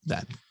working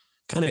then.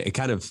 A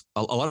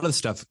lot of the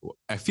stuff,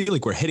 I feel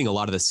like we're hitting a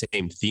lot of the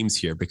same themes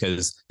here,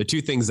 because the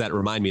two things that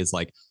remind me is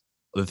like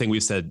the thing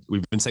we've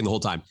been saying the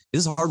whole time,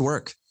 this is hard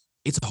work.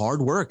 It's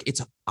hard work.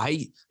 It's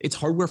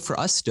hard work for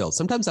us still.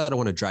 Sometimes I don't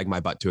want to drag my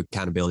butt to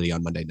accountability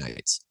on Monday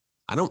nights.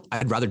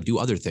 I'd rather do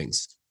other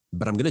things,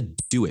 but I'm going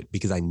to do it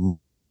because I know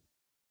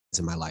it's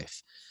in my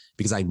life,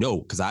 because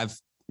I've,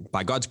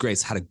 by God's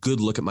grace, had a good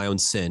look at my own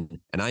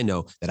sin. And I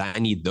know that I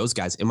need those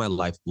guys in my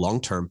life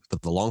long-term for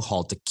the long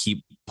haul to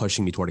keep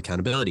pushing me toward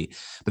accountability.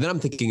 But then I'm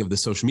thinking of the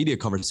social media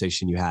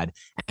conversation you had.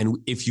 And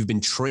if you've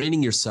been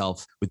training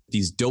yourself with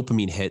these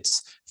dopamine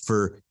hits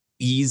for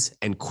ease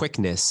and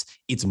quickness,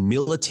 it's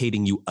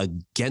militating you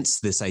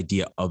against this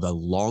idea of a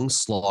long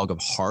slog of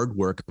hard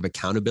work, of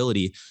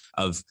accountability,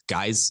 of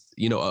guys,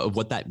 of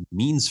what that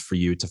means for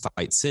you to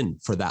fight sin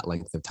for that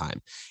length of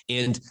time.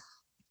 And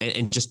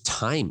just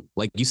time,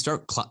 like you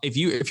start, if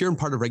you're in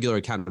part of regular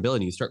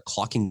accountability, you start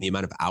clocking the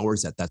amount of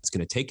hours that's going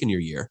to take in your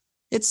year,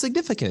 it's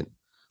significant.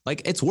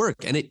 Like, it's work.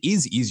 And it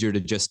is easier to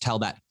just tell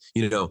that,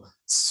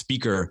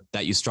 speaker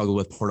that you struggle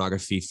with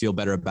pornography, feel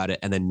better about it,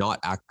 and then not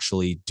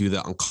actually do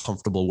the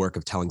uncomfortable work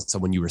of telling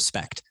someone you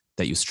respect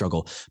that you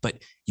struggle.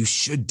 But you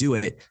should do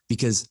it,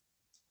 because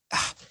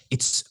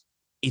it's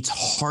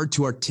hard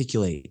to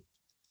articulate,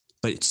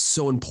 but it's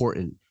so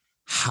important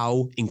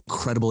how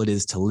incredible it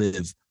is to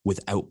live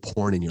without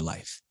porn in your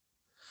life.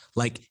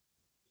 Like,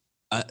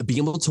 being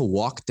able to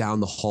walk down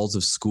the halls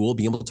of school,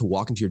 being able to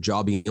walk into your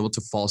job, being able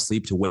to fall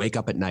asleep, to wake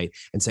up at night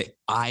and say,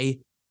 I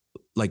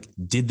like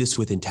did this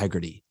with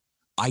integrity.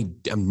 I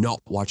am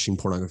not watching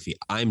pornography.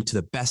 I'm, to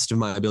the best of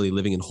my ability,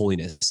 living in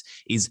holiness,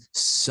 is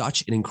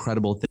such an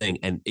incredible thing.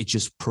 And it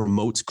just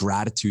promotes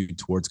gratitude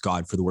towards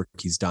God for the work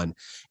he's done.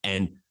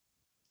 And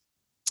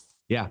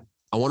yeah,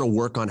 I want to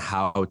work on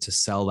how to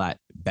sell that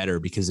better,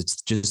 because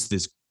it's just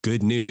this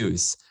good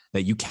news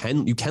that you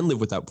can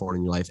live without porn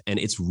in your life. And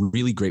it's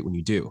really great when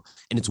you do,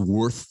 and it's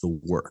worth the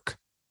work.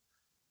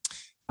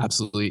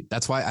 Absolutely.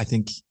 That's why I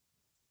think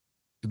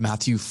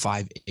Matthew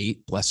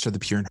 5:8, blessed are the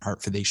pure in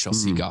heart, for they shall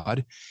see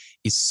God,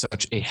 is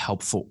such a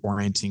helpful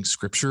orienting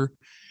scripture,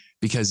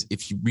 because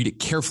if you read it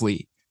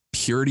carefully,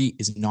 purity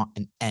is not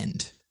an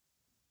end.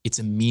 It's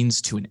a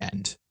means to an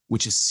end,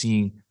 which is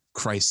seeing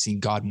Christ,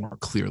 seeing God more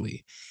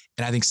clearly.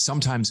 And I think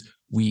sometimes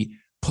we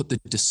put the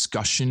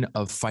discussion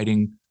of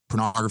fighting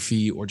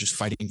pornography or just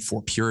fighting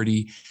for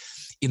purity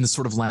in the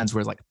sort of lens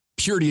where like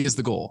purity is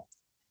the goal.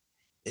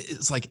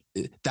 It's like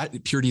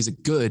that purity is a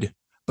good,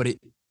 but it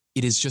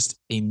is just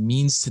a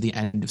means to the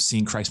end of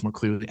seeing Christ more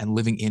clearly and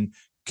living in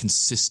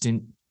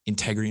consistent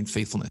integrity and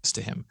faithfulness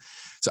to him.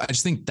 So I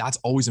just think that's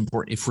always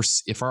important.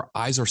 If our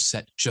eyes are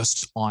set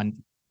just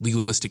on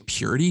legalistic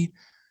purity,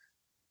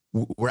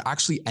 we're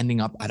actually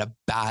ending up at a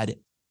bad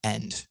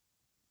end.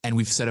 And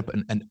we've set up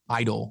an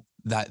idol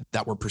that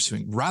we're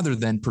pursuing rather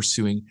than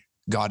pursuing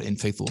God in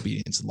faithful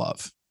obedience and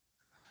love.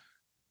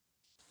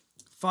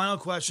 Final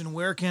question.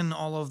 Where can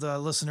all of the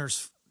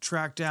listeners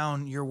track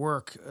down your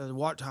work?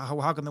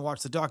 How can they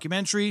watch the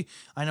documentary?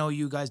 I know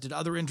you guys did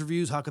other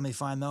interviews. How can they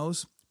find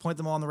those? Point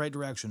them all in the right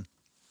direction.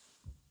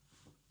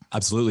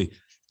 Absolutely.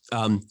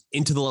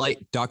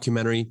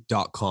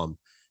 IntoTheLightDocumentary.com.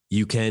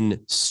 You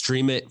can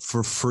stream it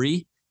for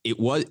free.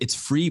 It's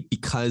free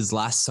because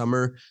last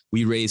summer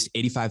we raised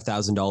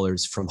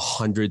 $85,000 from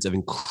hundreds of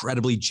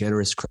incredibly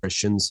generous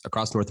Christians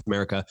across North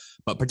America,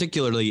 but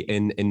particularly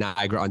in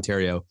Niagara,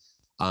 Ontario.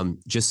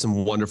 Just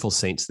some wonderful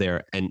saints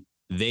there. And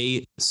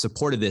they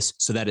supported this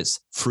so that it's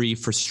free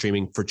for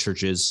streaming for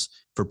churches,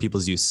 for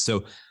people's use.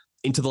 So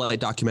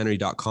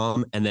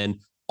IntoTheLightDocumentary.com. And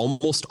then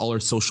almost all our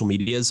social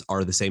medias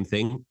are the same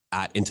thing,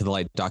 at Into the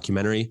Light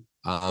Documentary.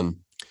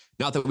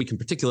 Not that we can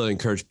particularly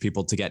encourage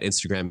people to get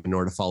Instagram in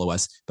order to follow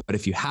us, but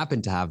if you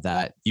happen to have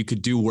that, you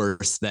could do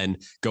worse than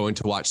going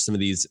to watch some of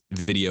these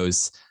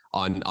videos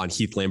on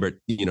Heath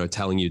Lambert,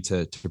 telling you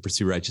to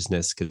pursue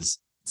righteousness, because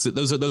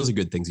those are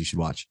good things you should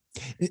watch.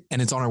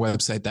 And it's on our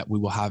website that we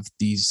will have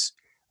these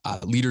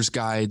leaders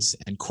guides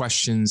and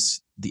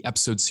questions. The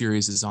episode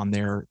series is on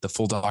there, the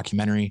full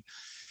documentary.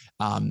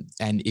 And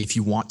if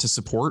you want to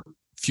support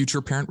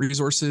future parent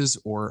resources,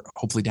 or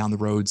hopefully down the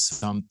road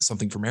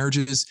something for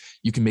marriages,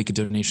 you can make a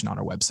donation on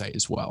our website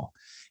as well.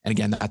 And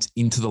again, that's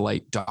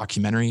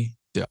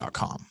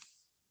IntoTheLightDocumentary.com.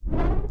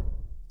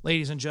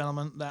 Ladies and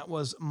gentlemen, that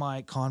was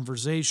my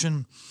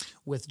conversation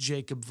with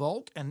Jacob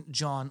Volk and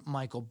John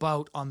Michael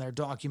Bout on their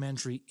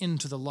documentary,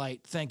 Into the Light.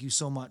 Thank you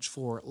so much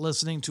for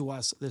listening to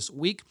us this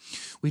week.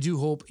 We do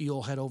hope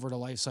you'll head over to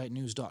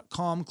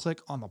lifesitenews.com, click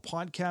on the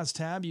podcast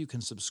tab. You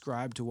can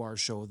subscribe to our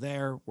show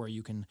there, where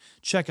you can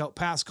check out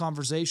past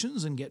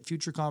conversations and get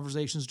future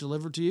conversations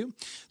delivered to you.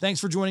 Thanks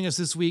for joining us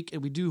this week,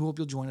 and we do hope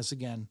you'll join us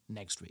again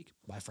next week.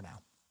 Bye for now.